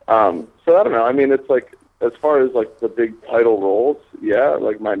so I don't know. I mean, it's like as far as like the big title roles,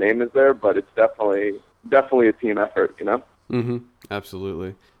 like my name is there, but it's definitely a team effort, you know. Mm-hmm.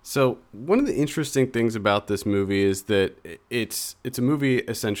 Absolutely. So one of the interesting things about this movie is that it's a movie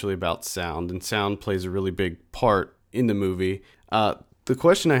essentially about sound, and sound plays a really big part in the movie. The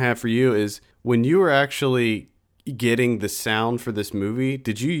question I have for you is, when you were actually getting the sound for this movie,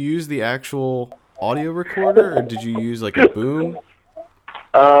 did you use the actual audio recorder, or did you use like a boom?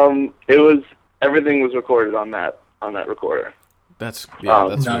 Everything was recorded on that recorder. That's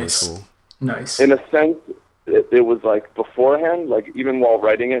nice. really cool. Nice. In a sense, it was like beforehand, like even while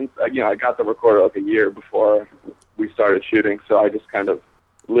writing it, I got the recorder like a year before we started shooting, so I just kind of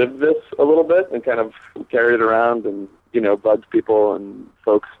lived this a little bit and kind of carried it around and, bugged people, and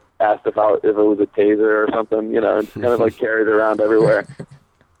folks asked if it was a taser or something, and kind of like carried it around everywhere.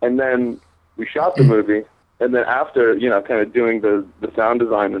 And then we shot the movie, and then after, kind of doing the sound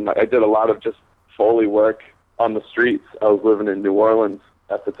design, and I did a lot of just Foley work on the streets. I was living in New Orleans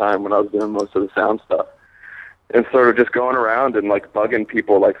at the time when I was doing most of the sound stuff. And sort of just going around and like bugging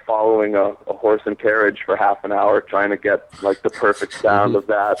people, like following a horse and carriage for half an hour, trying to get like the perfect sound of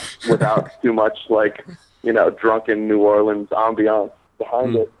that without too much like, drunken New Orleans ambiance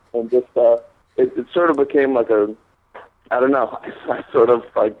behind it. And just, it sort of became like I don't know, I sort of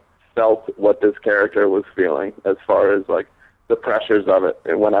like felt what this character was feeling as far as like the pressures of it.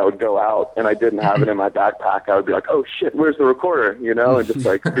 And when I would go out and I didn't have it in my backpack, I would be like, oh shit, where's the recorder? And just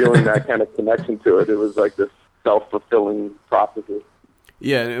like feeling that kind of connection to it. It was like this self-fulfilling prophecy.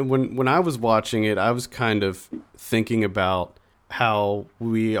 Yeah, and when I was watching it, I was kind of thinking about how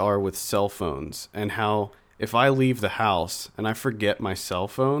we are with cell phones, and how if I leave the house and I forget my cell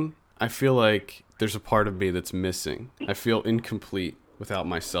phone, I feel like there's a part of me that's missing. I feel incomplete without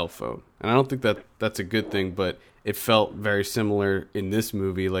my cell phone. And I don't think that's a good thing, but it felt very similar in this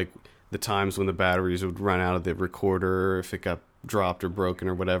movie, like the times when the batteries would run out of the recorder, or if it got dropped or broken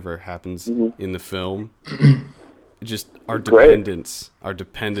or whatever happens in the film. Just our dependence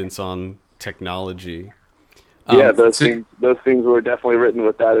on technology. Those things were definitely written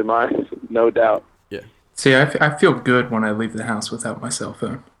with that in mind, no doubt. Yeah. See, I feel good when I leave the house without my cell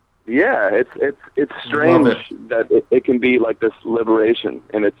phone. Yeah, it's strange that it can be like this liberation,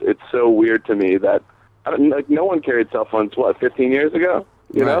 and it's so weird to me that no one carried cell phones 15 years ago,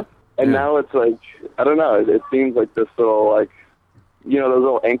 you know, and now it's like I don't know. It seems like this little like those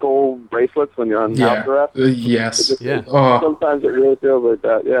little ankle bracelets when you're on house arrest. Yes. Sometimes it really feels like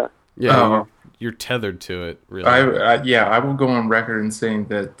that. Yeah. Yeah. You're tethered to it, really. I will go on record in saying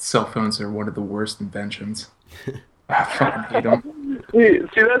that cell phones are one of the worst inventions. I fucking hate them. See,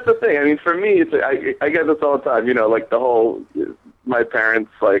 that's the thing. I mean, for me, it's I get this all the time. Like the whole, my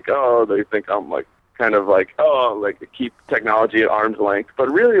parents like, they think I'm like kind of like, keep technology at arm's length.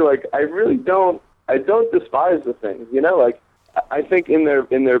 But really, like, I don't despise the things. Like, I think in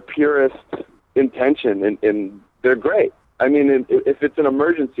their purest intention, and they're great. I mean, if it's an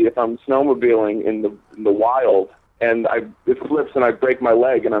emergency, if I'm snowmobiling in the wild and it flips and I break my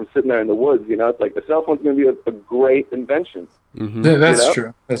leg and I'm sitting there in the woods, it's like the cell phone's going to be a great invention. Mm-hmm. That's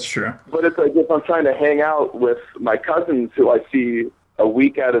true. That's true. But it's like if I'm trying to hang out with my cousins who I see a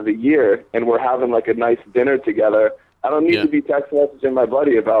week out of the year and we're having like a nice dinner together, I don't need to be text messaging my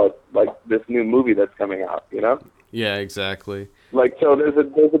buddy about like this new movie that's coming out, Yeah, exactly. Like, so there's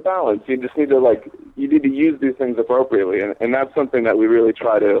a balance. You just need to use these things appropriately, and that's something that we really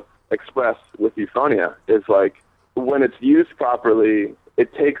try to express with Euphonia. Is like when it's used properly,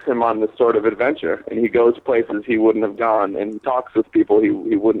 it takes him on this sort of adventure, and he goes places he wouldn't have gone, and he talks with people he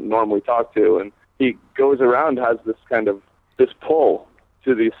wouldn't normally talk to, and he goes around, has this kind of this pull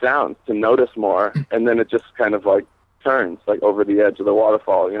to these sounds to notice more, and then it just kind of like turns like over the edge of the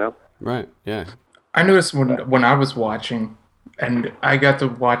waterfall, Right. Yeah. I noticed when I was watching, and I got to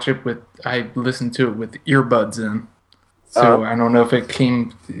watch it I listened to it with earbuds in. So I don't know if it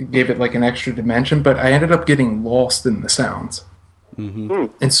gave it like an extra dimension, but I ended up getting lost in the sounds. Mm-hmm.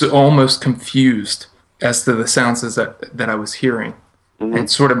 And so almost confused as to the sounds that I was hearing. Mm-hmm. And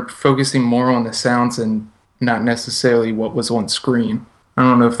sort of focusing more on the sounds and not necessarily what was on screen. I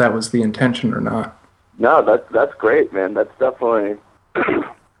don't know if that was the intention or not. No, that's great, man. That's definitely...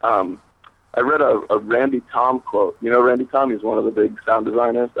 I read a Randy Thom quote. Randy Thom? He's one of the big sound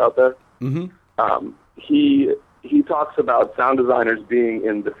designers out there. Mm-hmm. He talks about sound designers being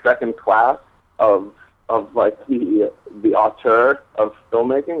in the second class of like the auteur of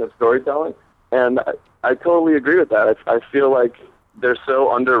filmmaking, of storytelling, and I totally agree with that. I feel like they're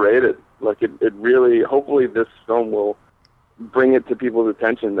so underrated. Like it really. Hopefully, this film will bring it to people's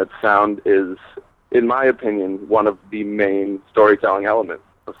attention that sound is, in my opinion, one of the main storytelling elements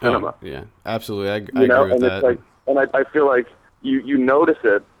of cinema. Yeah, absolutely. I agree with that. It's like, and I feel like you notice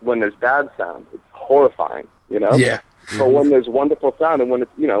it when there's bad sound. It's horrifying, Yeah. But when there's wonderful sound, and when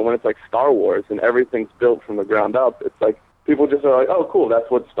it's like Star Wars and everything's built from the ground up, it's like people just are like, oh, cool, that's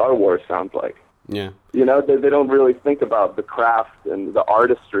what Star Wars sounds like. Yeah. You know, they don't really think about the craft and the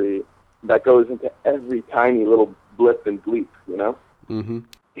artistry that goes into every tiny little blip and bleep, you know? Mm-hmm.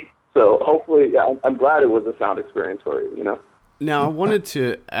 So hopefully, yeah, I'm glad it was a sound experience for you, you know? Now, I wanted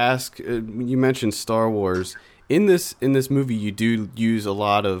to ask, you mentioned Star Wars. In this movie, you do use a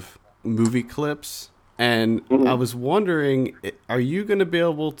lot of movie clips, and I was wondering, are you going to be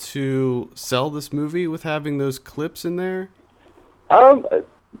able to sell this movie with having those clips in there?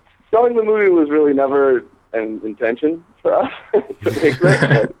 Selling the movie was really never an intention for us to make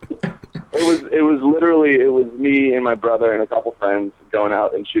this. It was me and my brother and a couple friends going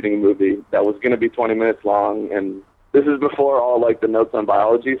out and shooting a movie that was going to be 20 minutes long, and this is before all like the notes on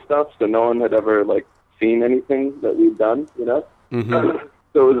biology stuff, so no one had ever like seen anything that we've done, you know. Mm-hmm.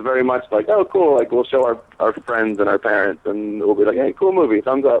 So it was very much like, oh, cool, like we'll show our friends and our parents, and we'll be like, hey, cool movie,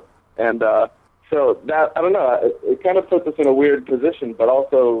 thumbs up. And so that, I don't know, it kind of puts us in a weird position, but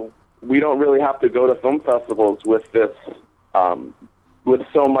also we don't really have to go to film festivals with this, with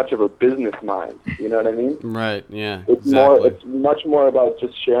so much of a business mind, you know what I mean? Right, yeah, It's much more about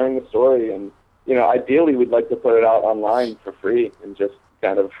just sharing the story, and, you know, ideally we'd like to put it out online for free and just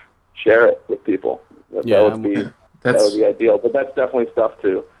kind of share it with people. That would be ideal, but that's definitely stuff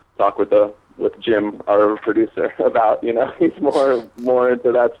to talk with Jim, our producer, about. You know, he's more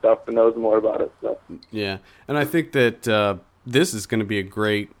into that stuff and knows more about it. So. Yeah, and I think that this is going to be a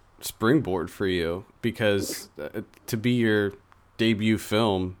great springboard for you, because to be your debut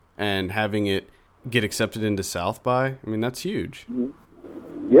film and having it get accepted into South by, I mean, that's huge.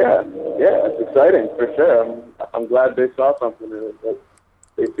 Mm-hmm. Yeah, it's exciting for sure. I'm glad they saw something in it that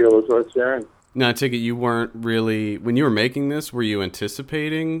they feel is worth sharing. Now, I take it you weren't really, when you were making this, were you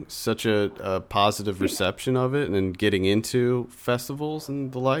anticipating such a positive reception of it and getting into festivals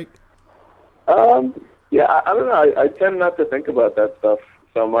and the like? Yeah, I don't know. I tend not to think about that stuff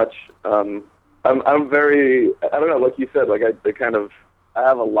so much. I'm very, I don't know, like you said, like I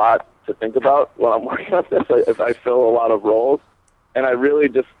have a lot to think about when I'm working on this. I fill a lot of roles, and I really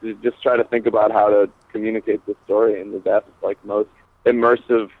just try to think about how to communicate the story in the best, like, most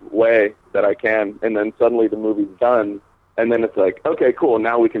immersive way that I can, and then suddenly the movie's done, and then it's like, okay, cool,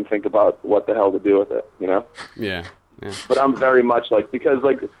 now we can think about what the hell to do with it, you know? Yeah. But I'm very much like, because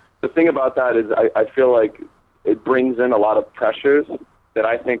like the thing about that is I feel like it brings in a lot of pressures that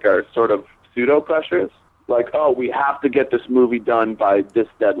I think are sort of pseudo pressures, like, oh, we have to get this movie done by this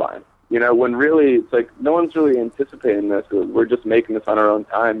deadline, you know, when really it's like no one's really anticipating this. We're just making this on our own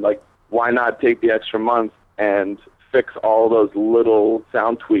time. Like, why not take the extra month and fix all those little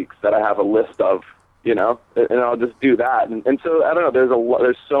sound tweaks that I have a list of, you know, and I'll just do that. And so, I don't know,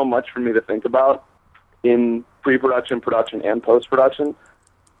 there's so much for me to think about in pre-production, production, and post-production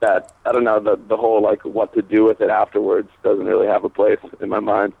that, I don't know, the whole, like, what to do with it afterwards doesn't really have a place in my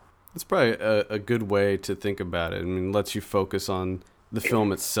mind. It's probably a good way to think about it. I mean, it lets you focus on the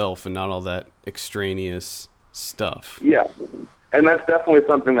film itself and not all that extraneous stuff. Yeah. And that's definitely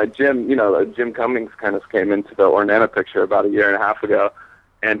something that Jim Cummings kind of came into the Ornana picture about a year and a half ago,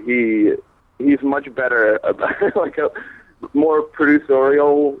 and he's much better about, like, a more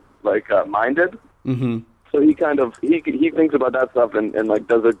producerial, like, minded. Mm-hmm. So he kind of he thinks about that stuff and like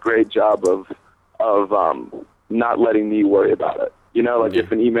does a great job of not letting me worry about it. You know, like,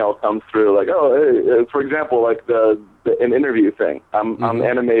 if an email comes through, like, oh, hey, for example, like an interview thing. I'm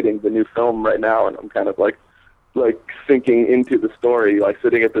animating the new film right now, and I'm kind of like sinking into the story, like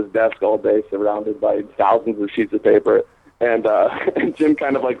sitting at this desk all day surrounded by thousands of sheets of paper. And Jim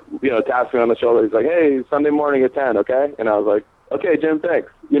kind of, like, you know, taps me on the shoulder. He's like, hey, Sunday morning at 10, okay? And I was like, okay, Jim,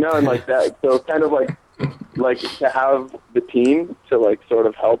 thanks. You know, and like that. So kind of like to have the team to, like, sort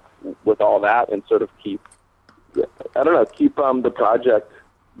of help with all that and sort of keep the project,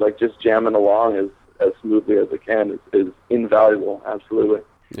 like, just jamming along as smoothly as it can is invaluable. Absolutely.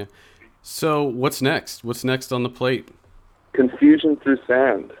 Yeah. So what's next? What's next on the plate? Confusion Through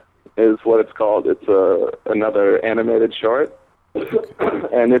Sand is what it's called. It's another animated short,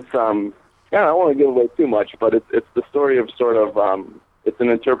 and it's I don't want to give away too much, but it's the story of sort of it's an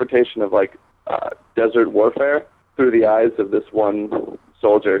interpretation of, like, desert warfare through the eyes of this one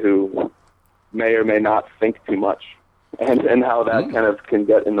soldier who may or may not think too much, and how that kind of can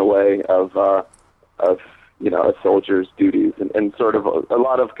get in the way of you know, a soldier's duties, and sort of a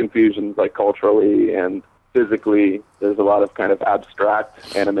lot of confusion, like, culturally and physically. There's a lot of kind of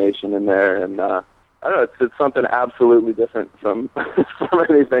abstract animation in there, and I don't know, it's something absolutely different from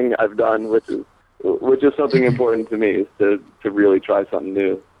anything I've done, which is something important to me, is to really try something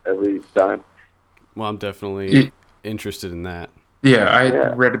new every time. Well, I'm definitely interested in that. Yeah,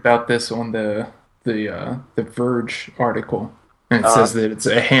 I read about this on the Verge article, and it says that it's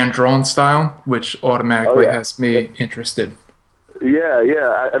a hand-drawn style, which automatically has me interested.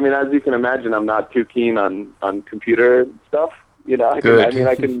 Yeah. I mean, as you can imagine, I'm not too keen on computer stuff. You know, I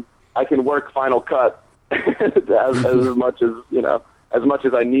can work Final Cut as much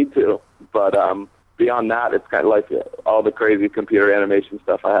as I need to, but beyond that, it's kind of like all the crazy computer animation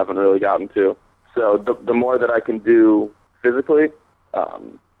stuff I haven't really gotten to. So the more that I can do physically,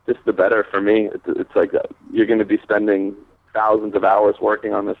 just the better for me. It's like you're going to be spending thousands of hours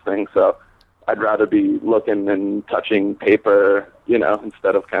working on this thing, so I'd rather be looking and touching paper, you know,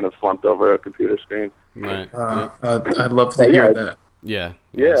 instead of kind of slumped over a computer screen. Right. I'd love to hear that. Yeah.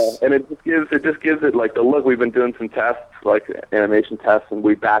 Yeah, and it just gives it like the look. We've been doing some tests, like animation tests, and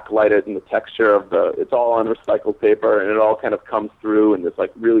we backlight it, and the texture of it's all on recycled paper, and it all kind of comes through in this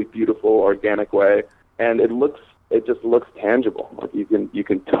like really beautiful, organic way, and it just looks tangible. Like you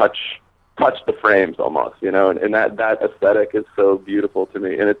can touch the frames almost, you know, and that aesthetic is so beautiful to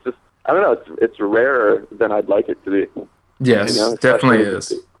me, and it's just, I don't know, it's rarer than I'd like it to be. Yes, you know, definitely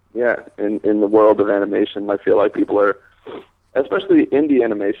is. Yeah, in the world of animation, I feel like people are, especially indie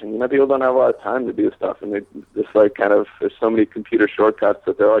animation, you know, people don't have a lot of time to do stuff, and they just like kind of, there's so many computer shortcuts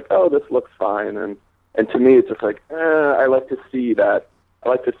that they're like, oh, this looks fine, and to me it's just like, I like to see that. I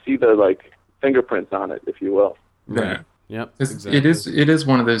like to see the like fingerprints on it, if you will. Yeah. Yep. Exactly. It is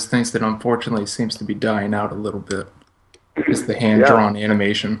one of those things that unfortunately seems to be dying out a little bit. Is the hand drawn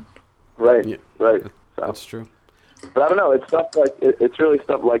animation. Right. Yeah. Right. So. That's true. But I don't know. It's stuff like it's really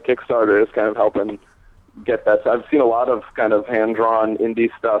stuff like Kickstarter is kind of helping get that. So I've seen a lot of kind of hand drawn indie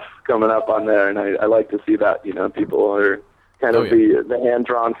stuff coming up on there, and I like to see that. You know, people are kind of the hand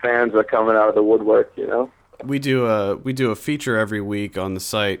drawn fans are coming out of the woodwork. You know. We do a feature every week on the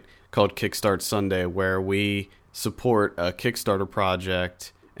site called Kickstart Sunday, where we support a Kickstarter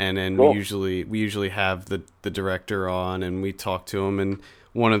project, and then we usually have the director on, and we talk to him. And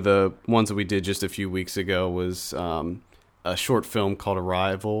one of the ones that we did just a few weeks ago was a short film called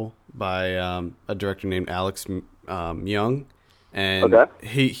Arrival by a director named Alex Young, and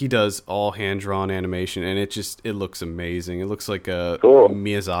he does all hand-drawn animation, and it looks amazing. It looks like a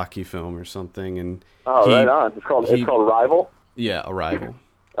Miyazaki film or something. And right on. It's called Arrival? Yeah, Arrival.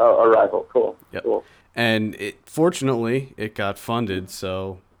 Oh, Arrival. Cool. Yep. Cool. And fortunately, it got funded,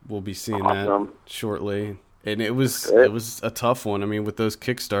 so we'll be seeing that shortly. And it was a tough one. I mean, with those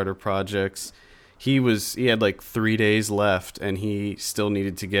Kickstarter projects, he had like 3 days left, and he still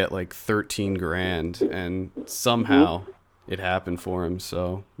needed to get like $13,000, and somehow it happened for him.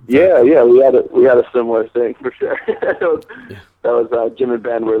 So we had a similar thing for sure. That was Jim and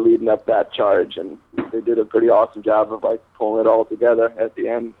Ben were leading up that charge, and they did a pretty awesome job of like pulling it all together at the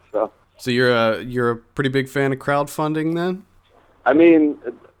end. So you're a pretty big fan of crowdfunding, then? I mean,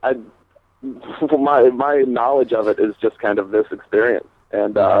 my knowledge of it is just kind of this experience,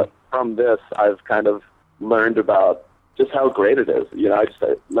 and from this, I've kind of learned about just how great it is. You know, I just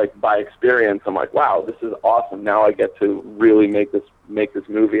like by experience, I'm like, wow, this is awesome. Now I get to really make this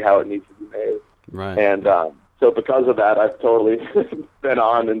movie how it needs to be made. Right. And so because of that, I've totally been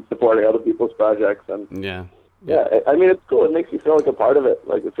on and supporting other people's projects. And yeah, I mean, it's cool. It makes you feel like a part of it.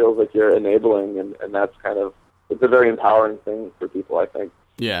 Like it feels like you're enabling, and that's kind of, it's a very empowering thing for people, I think.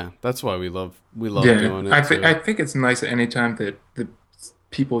 Yeah, that's why we love doing it. I think it's nice at any time that the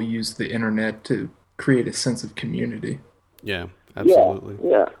people use the internet to create a sense of community. Yeah, absolutely.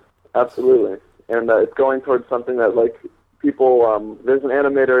 Yeah, absolutely. And it's going towards something that like people. There's an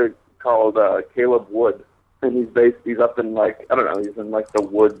animator called Caleb Wood, and he's up in like, I don't know, he's in like the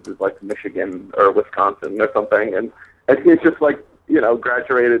woods of like Michigan or Wisconsin or something, and he's just like, you know,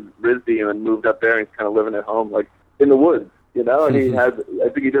 graduated RISD and moved up there, and he's kind of living at home like in the woods, you know. And I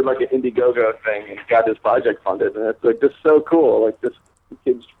think he did like an Indiegogo thing and got his project funded, and it's like just so cool. Like this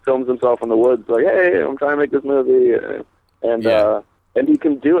kid films himself in the woods, like, hey, I'm trying to make this movie, and he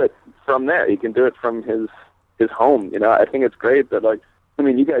can do it from there. He can do it from his home. You know, I think it's great that like, I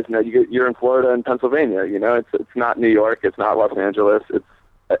mean, you guys know you're in Florida and Pennsylvania. You know, it's not New York, it's not Los Angeles.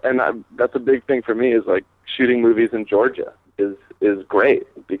 That's a big thing for me is like shooting movies in Georgia is great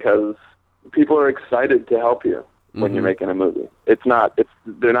because people are excited to help you when you're making a movie.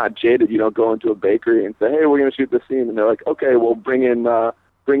 They're not jaded. You don't go into a bakery and say, hey, we're going to shoot this scene, and they're like, okay, well, bring in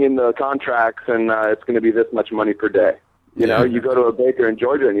the contracts, and it's going to be this much money per day. You know, you go to a baker in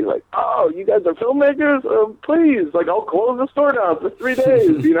Georgia, and he's like, oh, you guys are filmmakers? Please, like, I'll close the store down for 3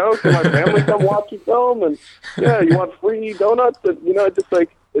 days, you know, so my family come watch you film, and, you want free donuts? And, you know, it's just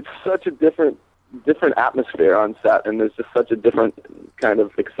like, it's such a different atmosphere on set, and there's just such a different kind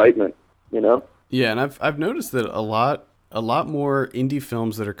of excitement, you know? Yeah, and I've noticed that a lot more indie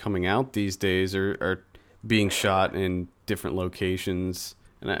films that are coming out these days are being shot in different locations,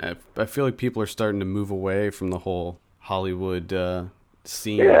 and I feel like people are starting to move away from the whole Hollywood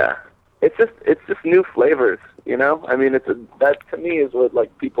scene. Yeah, it's just new flavors, you know. I mean, that to me is what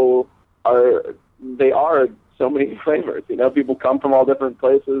like people are. They are so many flavors, you know. People come from all different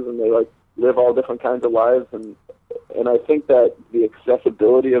places and they like live all different kinds of lives, and I think that the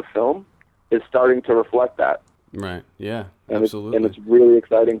accessibility of film is starting to reflect that. Right. Yeah. And absolutely. It's really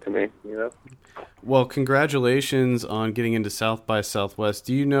exciting to me, you know. Well, congratulations on getting into South by Southwest.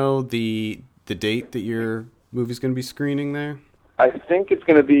 Do you know the date that your movie's going to be screening there? I think it's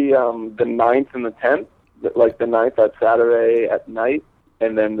going to be the 9th and the 10th. Like the 9th that Saturday at night,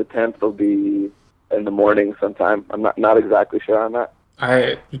 and then the 10th will be in the morning sometime. I'm not exactly sure on that.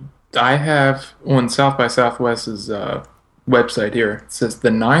 I have on South by Southwest's website here. It says the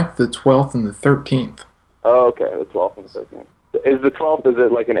 9th, the 12th, and the 13th. Oh, okay, the 12th and the 13th. Is the 12th, is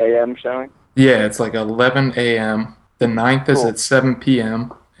it like an AM showing? Yeah, it's like 11 a.m. The 9th is at 7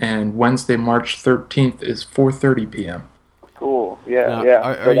 p.m. And Wednesday, March 13th is 4:30 p.m. Cool, yeah, Now,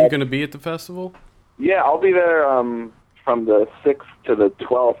 yeah. Are you going to be at the festival? Yeah, I'll be there from the 6th to the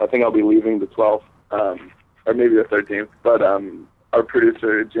 12th. I think I'll be leaving the 12th, or maybe the 13th. But our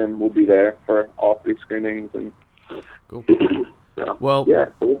producer, Jim, will be there for all 3 screenings. And Cool. so, Well, yeah,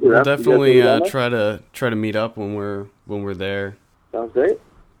 we'll definitely try to meet up when we're there. Sounds great.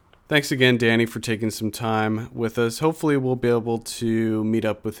 Thanks again, Danny, for taking some time with us. Hopefully we'll be able to meet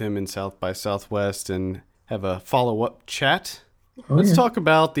up with him in South by Southwest and have a follow-up chat. Let's talk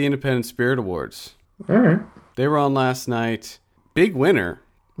about the Independent Spirit Awards. All right. They were on last night. Big winner,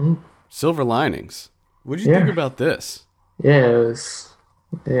 Silver Linings. What did you think about this? Yeah, it was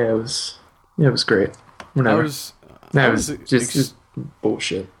great. Whatever. That was just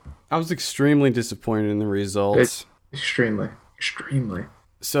bullshit. I was extremely disappointed in the results. Extremely.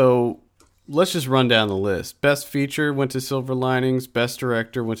 So let's just run down the list. Best Feature went to Silver Linings. Best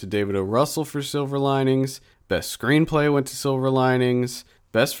Director went to David O. Russell for Silver Linings. Best Screenplay went to Silver Linings.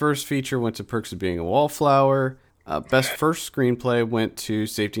 Best First Feature went to Perks of Being a Wallflower. Best First Screenplay went to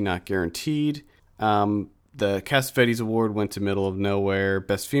Safety Not Guaranteed. The Cassavetes Award went to Middle of Nowhere.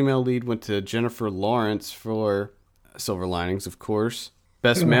 Best Female Lead went to Jennifer Lawrence for Silver Linings, of course.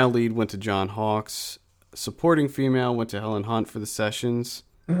 Best Male Lead went to John Hawkes. Supporting Female went to Helen Hunt for The Sessions.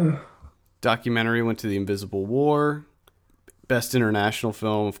 Documentary went to The Invisible War. Best International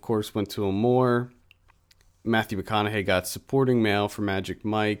Film, of course, went to Amour. Matthew McConaughey got Supporting Male for Magic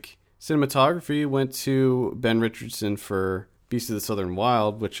Mike. Cinematography went to Ben Richardson for Beast of the Southern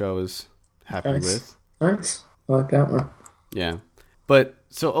Wild, which I was happy with. Nice. I like that one. Yeah. But,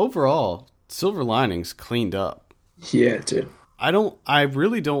 so overall, Silver Linings cleaned up. Yeah, dude. I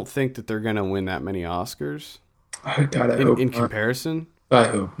really don't think that they're going to win that many Oscars. Oh, God, I hope in not. comparison. I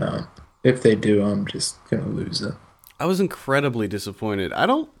hope not. If they do, I'm just going to lose it. I was incredibly disappointed. I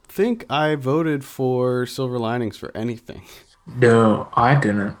don't think I voted for Silver Linings for anything. No, I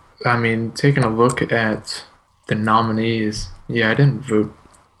didn't. I mean, taking a look at the nominees, yeah, I didn't vote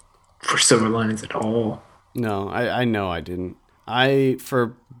for Silver Linings at all. No, I know I didn't.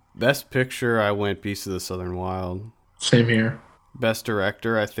 For Best Picture, I went Beast of the Southern Wild. Same here. Best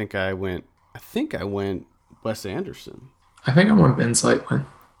Director, I think I went Wes Anderson. I think I went Ben Zeitlin.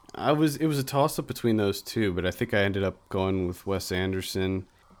 It was a toss-up between those two, but I think I ended up going with Wes Anderson.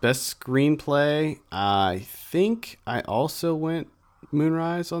 Best Screenplay, I think I also went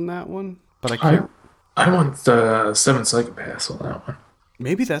Moonrise on that one, but I can't. I went Seven Psychopaths on that one.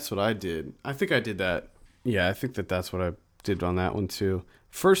 Maybe that's what I did. I think I did that. Yeah, I think that's what I did on that one too.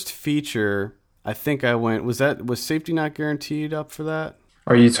 First Feature, I think I went. Was Safety Not Guaranteed up for that?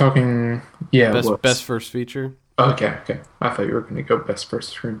 Are you talking? Yeah, Best First Feature. Okay. I thought you were going to go Best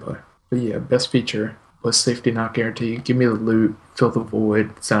First Screenplay. But yeah, Best Feature was Safety Not Guaranteed. Give Me the Loot, Fill the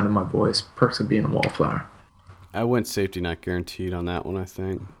Void, Sound of My Voice, Perks of Being a Wallflower. I went Safety Not Guaranteed on that one, I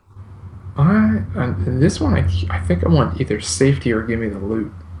think. This one, I think I went either Safety or Give Me the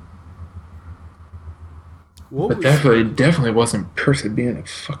Loot. But definitely wasn't Perks of Being a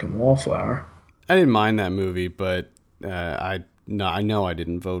fucking Wallflower. I didn't mind that movie, but I know I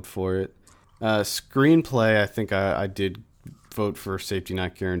didn't vote for it. Screenplay, I think I did vote for Safety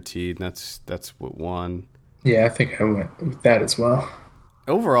Not Guaranteed, and that's what won. Yeah, I think I went with that as well.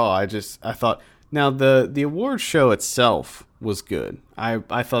 Overall, I thought, now the award show itself was good.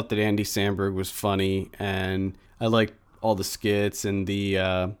 I thought that Andy Samberg was funny, and I liked all the skits, and the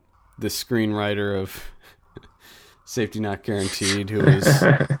screenwriter of Safety Not Guaranteed, who was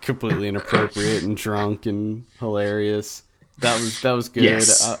completely inappropriate and drunk and hilarious. That was good.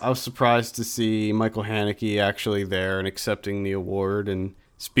 Yes. I was surprised to see Michael Haneke actually there and accepting the award and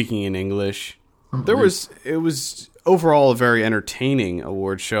speaking in English. It was overall a very entertaining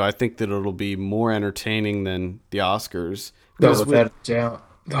award show. I think that it'll be more entertaining than the Oscars. No, without a doubt.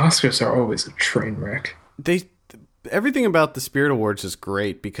 The Oscars are always a train wreck. Everything about the Spirit Awards is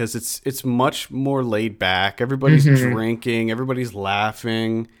great because it's much more laid back. Everybody's drinking, everybody's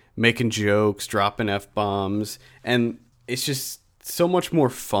laughing, making jokes, dropping F-bombs, and it's just so much more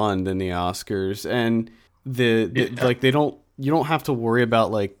fun than the Oscars. And you don't have to worry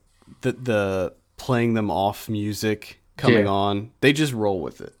about like the playing them off music coming on. They just roll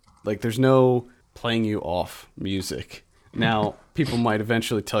with it. Like there's no playing you off music. Now, people might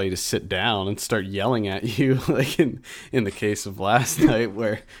eventually tell you to sit down and start yelling at you, like in the case of last night,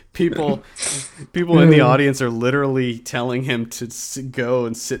 where people in the audience are literally telling him to go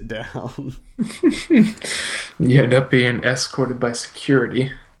and sit down. You end up being escorted by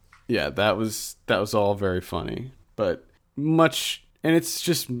security. Yeah, that was all very funny, but it's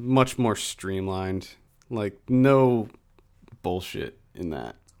just much more streamlined. Like no bullshit in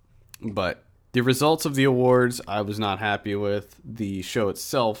that, but. The results of the awards I was not happy with. The show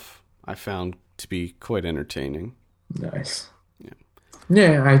itself I found to be quite entertaining. Nice.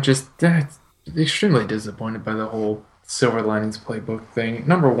 Yeah, I just extremely disappointed by the whole Silver Linings Playbook thing.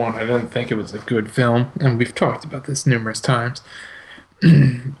 Number one, I didn't think it was a good film, and we've talked about this numerous times.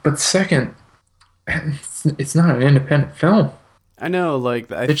 But second, it's not an independent film. I know,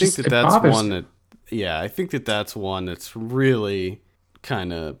 like I think that's one that's really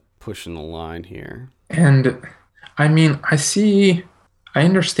kind of pushing the line here. And I mean, I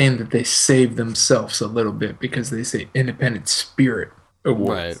understand that they save themselves a little bit because they say Independent Spirit Award.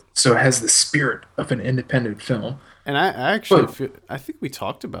 Right. So it has the spirit of an independent film. And I think we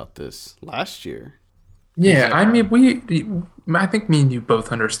talked about this last year. Yeah, I mean, I think me and you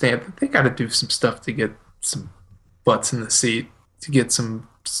both understand that they got to do some stuff to get some butts in the seat, to get some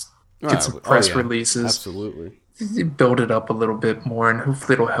press releases. Absolutely. Build it up a little bit more, and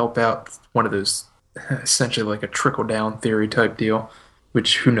hopefully it'll help out one of those, essentially like a trickle-down theory type deal,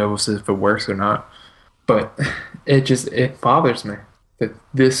 which who knows if it works or not. But it bothers me that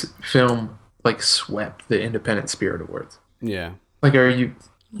this film like swept the Independent Spirit Awards. Yeah. Like,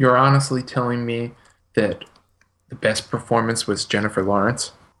 you're honestly telling me that the best performance was Jennifer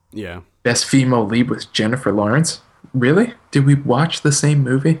Lawrence? Yeah. Best female lead was Jennifer Lawrence? Really? Did we watch the same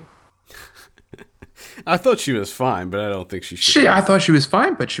movie? I thought she was fine, but I don't think she should. I thought she was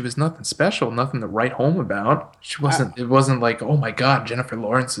fine, but she was nothing special, nothing to write home about. She wasn't. It wasn't like, oh my God, Jennifer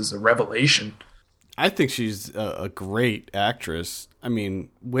Lawrence is a revelation. I think she's a great actress. I mean,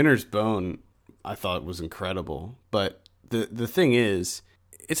 Winter's Bone, I thought was incredible. But the thing is,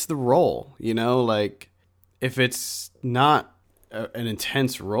 it's the role, you know? Like, if it's not an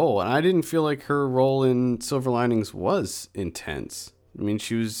intense role, and I didn't feel like her role in Silver Linings was intense. I mean,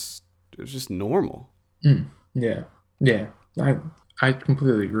 it was just normal. Yeah. I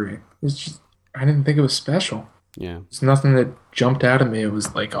completely agree. It's just, I didn't think it was special. Yeah. It's nothing that jumped out at me. It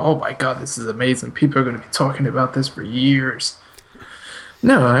was like, oh my God, this is amazing. People are going to be talking about this for years.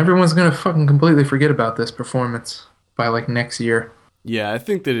 No, everyone's going to fucking completely forget about this performance by like next year. Yeah, I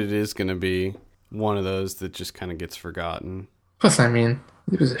think that it is going to be one of those that just kind of gets forgotten. Plus, I mean,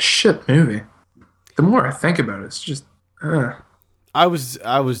 it was a shit movie. The more I think about it, it's just, I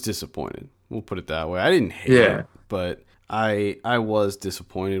was disappointed. We'll put it that way. I didn't hate it, but I was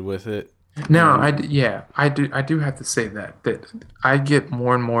disappointed with it. No, I do have to say that I get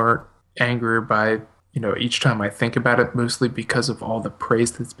more and more angry by, each time I think about it, mostly because of all the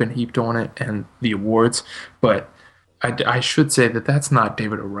praise that's been heaped on it and the awards. But I should say that that's not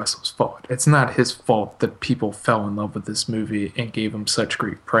David O. Russell's fault. It's not his fault that people fell in love with this movie and gave him such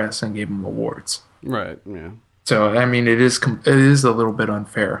great press and gave him awards. Right, yeah. So, I mean, it is a little bit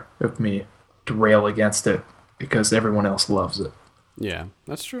unfair of me to rail against it because everyone else loves it. Yeah,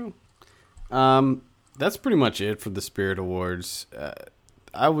 that's true. That's pretty much it for the Spirit Awards.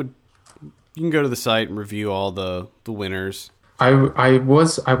 You can go to the site and review all the winners. I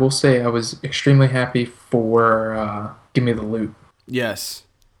will say I was extremely happy for Give Me the Loot. Yes.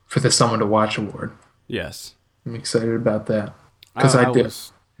 For the Someone to Watch award. Yes. I'm excited about that.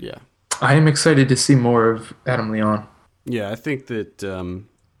 Because Yeah. I am excited to see more of Adam Leon. Yeah, I think that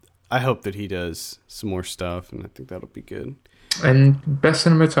I hope that he does some more stuff, and I think that'll be good. And Best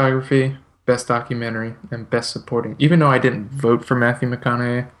Cinematography, Best Documentary, and Best Supporting. Even though I didn't vote for Matthew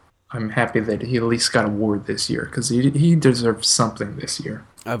McConaughey, I'm happy that he at least got an award this year, because he deserves something this year.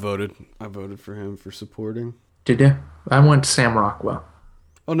 I voted for him for supporting. Did you? I went Sam Rockwell.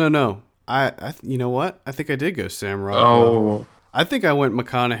 Oh, no. You know what? I think I did go Sam Rockwell. Oh, I think I went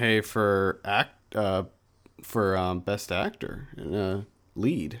McConaughey for best actor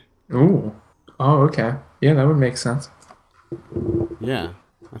lead. ooh, oh, okay, yeah, that would make sense. Yeah,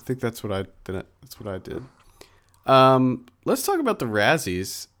 I think that's what I did. Let's talk about the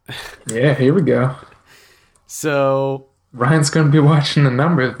Razzies. Yeah, here we go. So Ryan's going to be watching a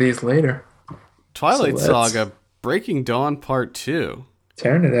number of these later. Twilight So let's- Saga Breaking Dawn Part 2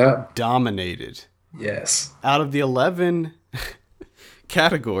 Tearing it up. dominated. Yes. Out of the 11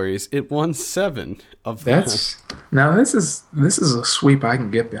 categories, it won 7 of them. Now this is a sweep I can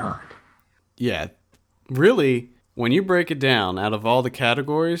get behind. Yeah. Really, when you break it down, out of all the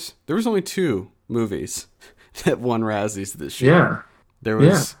categories, there was only 2 movies that won Razzies this year. Yeah. There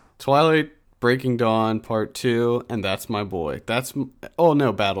was Twilight Breaking Dawn Part 2 and That's My Boy.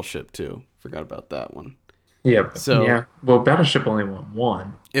 Battleship 2. Forgot about that one. Yeah. So- yeah. Well, Battleship only won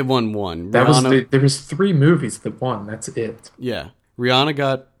one. It won 1. That Rihanna, was there was 3 movies that won. That's it. yeah. Rihanna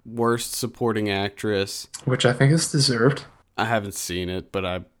got Worst Supporting Actress. Which I think is deserved. I haven't seen it, but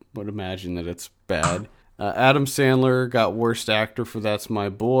I would imagine that it's bad. Adam Sandler got Worst Actor for That's My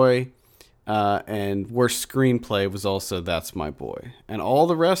Boy. And Worst Screenplay was also That's My Boy. And all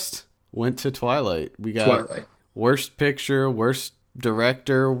the rest went to Twilight. We got Twilight. Worst Picture, Worst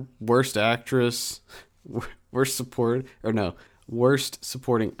Director, Worst Actress, Worst Supporting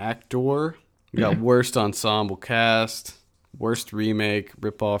Actor. We got Worst Ensemble Cast, Worst Remake,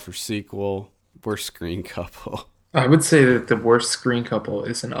 Ripoff or Sequel, Worst Screen Couple. I would say that the worst screen couple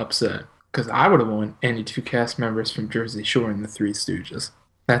is an upset. Because I would have won any 2 cast members from Jersey Shore and the Three Stooges.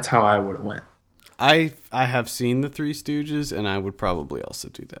 That's how I would have went. I have seen the Three Stooges, and I would probably also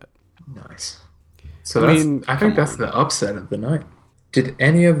do that. Nice. So I think that's the upset of the night. Did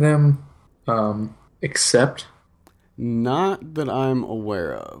any of them accept? Not that I'm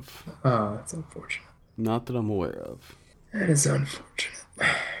aware of. Oh, that's unfortunate. Not that I'm aware of. That is unfortunate.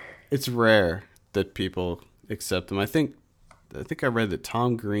 It's rare that people accept them. I think I read that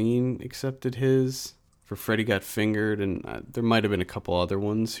Tom Green accepted his for Freddy Got Fingered, and there might have been a couple other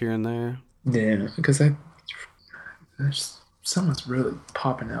ones here and there. Yeah, because someone's really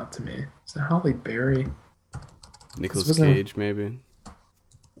popping out to me. Is it Halle Berry? Nicolas Cage, maybe.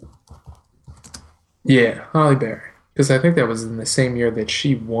 Yeah, Halle Berry. Because I think that was in the same year that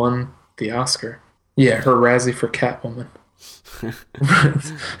she won the Oscar. Yeah, her Razzie for Catwoman.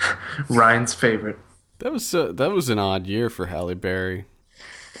 Ryan's favorite. That was an odd year for Halle Berry.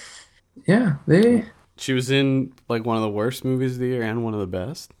 Yeah, She was in like one of the worst movies of the year and one of the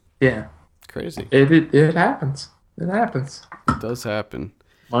best. Yeah. Crazy. It happens. It happens. It does happen.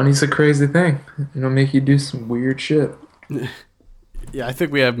 Money's a crazy thing. It'll make you do some weird shit. Yeah, I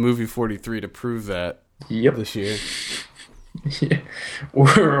think we have movie 43 to prove that this year. Yeah.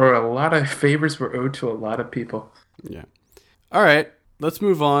 Or a lot of favors were owed to a lot of people. Yeah. All right. Let's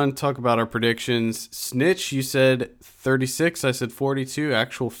move on. Talk about our predictions. Snitch, you said 36. I said 42.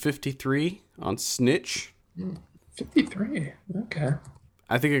 Actual 53 on Snitch. 53. Okay.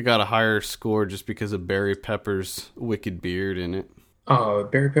 I think it got a higher score just because of Barry Pepper's wicked beard in it. Oh,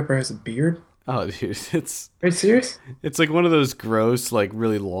 Barry Pepper has a beard? Oh, dude, Are you serious? It's like one of those gross, like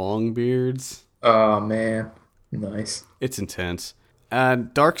really long beards. Oh, man. Nice. It's intense.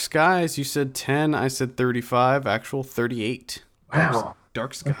 Dark Skies, you said 10. I said 35. Actual 38. Wow.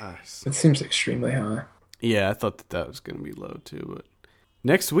 Dark Skies. That seems extremely high. Yeah, I thought that was going to be low too. But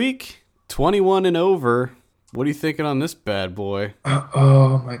next week, 21 and over. What are you thinking on this bad boy?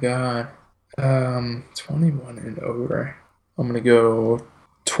 Oh my god. 21 and over. I'm gonna go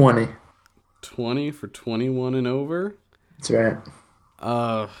 20. 20 for 21 and over? That's right.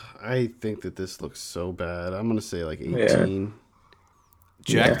 I think that this looks so bad. I'm gonna say like 18. Yeah.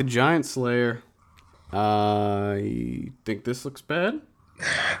 Jack the Giant Slayer. I think this looks bad.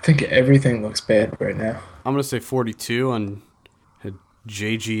 I think everything looks bad right now. I'm gonna say 42 on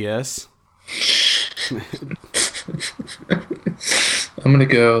JGS. I'm gonna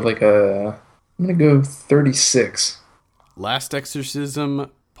go 36. Last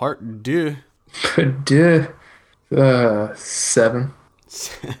Exorcism Part 2. 7.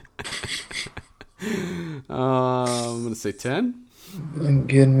 I'm gonna say 10. You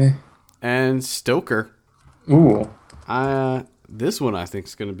kidding me? And Stoker. Ooh. This one I think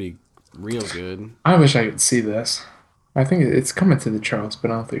is gonna be real good. I wish I could see this. I think it's coming to the Charles,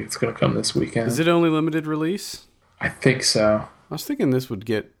 but I don't think it's gonna come this weekend. Is it only limited release? I think so. I was thinking this would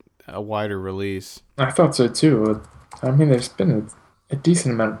get a wider release. I thought so too. I mean, there's been a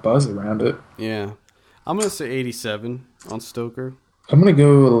decent amount of buzz around it. Yeah. I'm going to say 87 on Stoker. I'm going to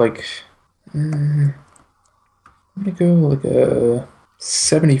go like a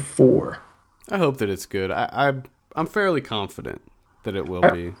 74. I hope that it's good. I'm fairly confident that it will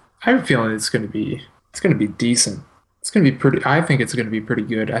be. I have a feeling it's going to be decent. It's going to be pretty. I think it's going to be pretty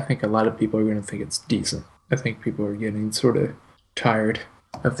good. I think a lot of people are going to think it's decent. I think people are getting sort of tired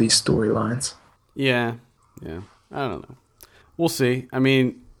of these storylines. Yeah. I don't know. We'll see. I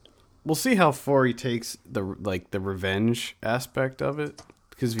mean, we'll see how far he takes the revenge aspect of it.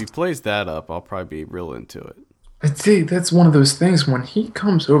 Because if he plays that up, I'll probably be real into it. I think that's one of those things. When he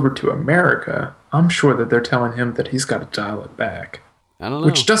comes over to America, I'm sure that they're telling him that he's got to dial it back. I don't know.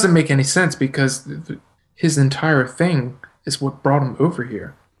 Which doesn't make any sense because his entire thing is what brought him over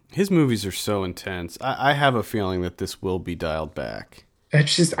here. His movies are so intense. I have a feeling that this will be dialed back.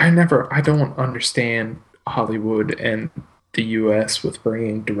 It's just, I don't understand Hollywood and the U.S. with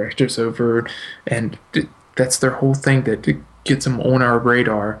bringing directors over, and that's their whole thing that gets them on our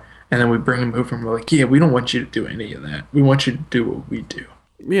radar, and then we bring them over and we're like, yeah, we don't want you to do any of that. We want you to do what we do.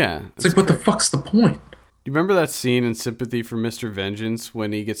 Yeah. It's like, what the fuck's the point? You remember that scene in Sympathy for Mr. Vengeance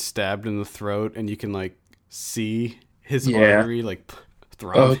when he gets stabbed in the throat and you can like see his artery like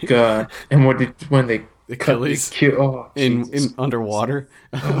throbbing? Oh god! And when they Achilles in underwater?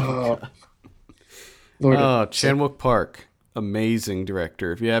 Oh, Chan-wook Park, amazing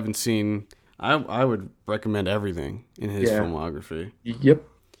director. If you haven't seen, I would recommend everything in his filmography. Yep.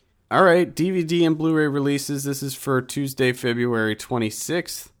 All right, DVD and Blu-ray releases. This is for Tuesday, February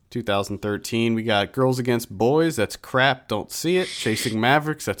 26th. 2013, we got Girls Against Boys, that's crap, don't see it. Chasing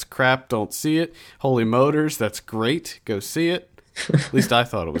Mavericks, that's crap, don't see it. Holy Motors, that's great, go see it. At least I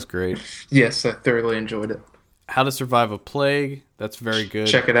thought it was great. Yes, I thoroughly enjoyed it. How to Survive a Plague, that's very good.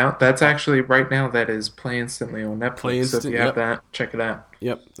 Check it out. That's actually, right now, that is Play Instantly on Netflix. So if you have that, check it out.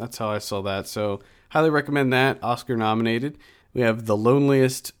 Yep, that's how I saw that. So, highly recommend that. Oscar nominated. We have The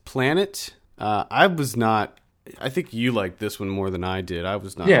Loneliest Planet. I think you liked this one more than I did. I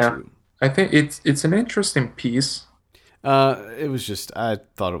was not. Yeah, I think it's an interesting piece. It was just, I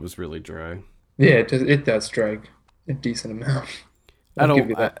thought it was really dry. Yeah, it does drag a decent amount. I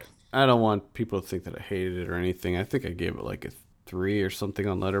don't want people to think that I hated it or anything. I think I gave it like a 3 or something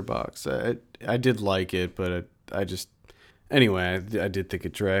on Letterboxd. I did like it, but I did think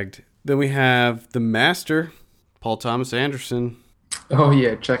it dragged. Then we have The Master, Paul Thomas Anderson. Oh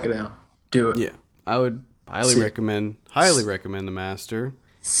yeah, check it out. Do it. Yeah, I would highly recommend The Master.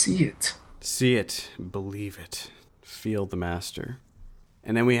 See it, believe it, feel The Master.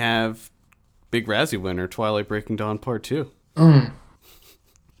 And then we have big Razzie winner, Twilight Breaking Dawn Part 2.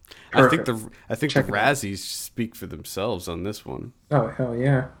 Perfect. I think the Razzies speak for themselves on this one. Oh hell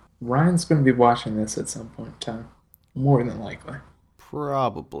yeah. Ryan's going to be watching this at some point in time. More than likely.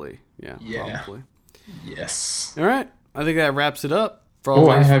 Probably. Yeah. Probably. Yes. All right. I think that wraps it up.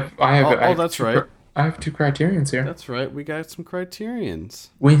 That's right. I have 2 criterions here. That's right. We got some criterions.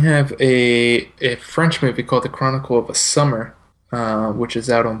 We have a French movie called The Chronicle of a Summer, which is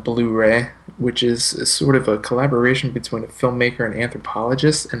out on Blu-ray, which is sort of a collaboration between a filmmaker, an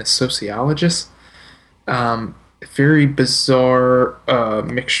anthropologist, and a sociologist. Very bizarre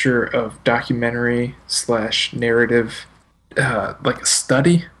mixture of documentary / narrative, like a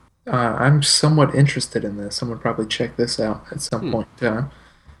study. I'm somewhat interested in this. Someone probably check this out at some point in time.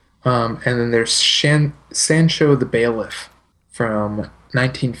 And then there's Sancho the Bailiff from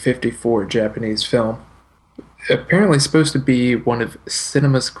 1954, Japanese film. Apparently supposed to be one of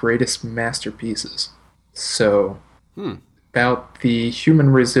cinema's greatest masterpieces. So, about the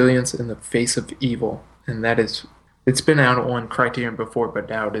human resilience in the face of evil. And it's been out on Criterion before, but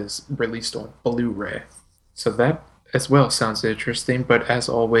now it is released on Blu-ray. So that as well sounds interesting, but as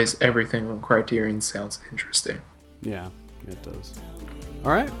always, everything on Criterion sounds interesting. Yeah, it does.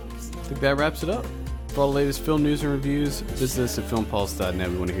 All right, I think that wraps it up. For all the latest film news and reviews, visit us at filmpulse.net.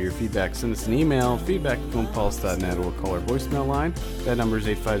 We want to hear your feedback. Send us an email, feedback@filmpulse.net, or call our voicemail line. That number is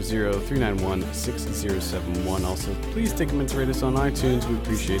 850-391-6071. Also, please take a minute to rate us on iTunes. We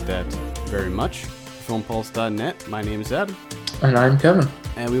appreciate that very much. filmpulse.net. My name is Adam. And I'm Kevin.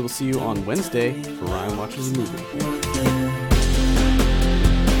 And we will see you on Wednesday for Ryan Watches a Movie.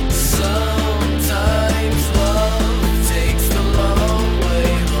 Sometimes love takes the long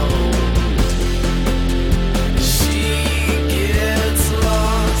way home. She gets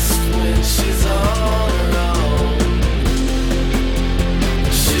lost when she's on her own.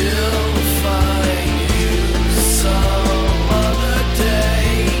 She'll find you some other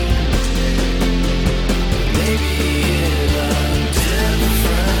day. Maybe in a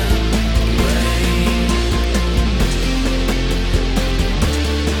different way.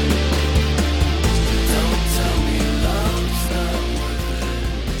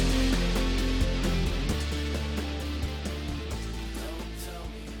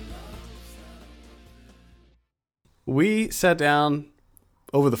 We sat down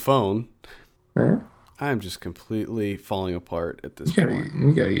over the phone. Yeah? I'm just completely falling apart at this point.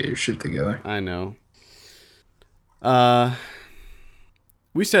 You gotta get your shit together. I know.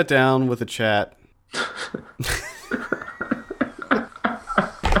 We sat down with a chat.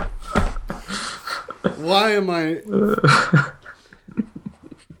 Why am I...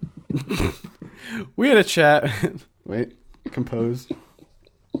 We had a chat. Wait, compose.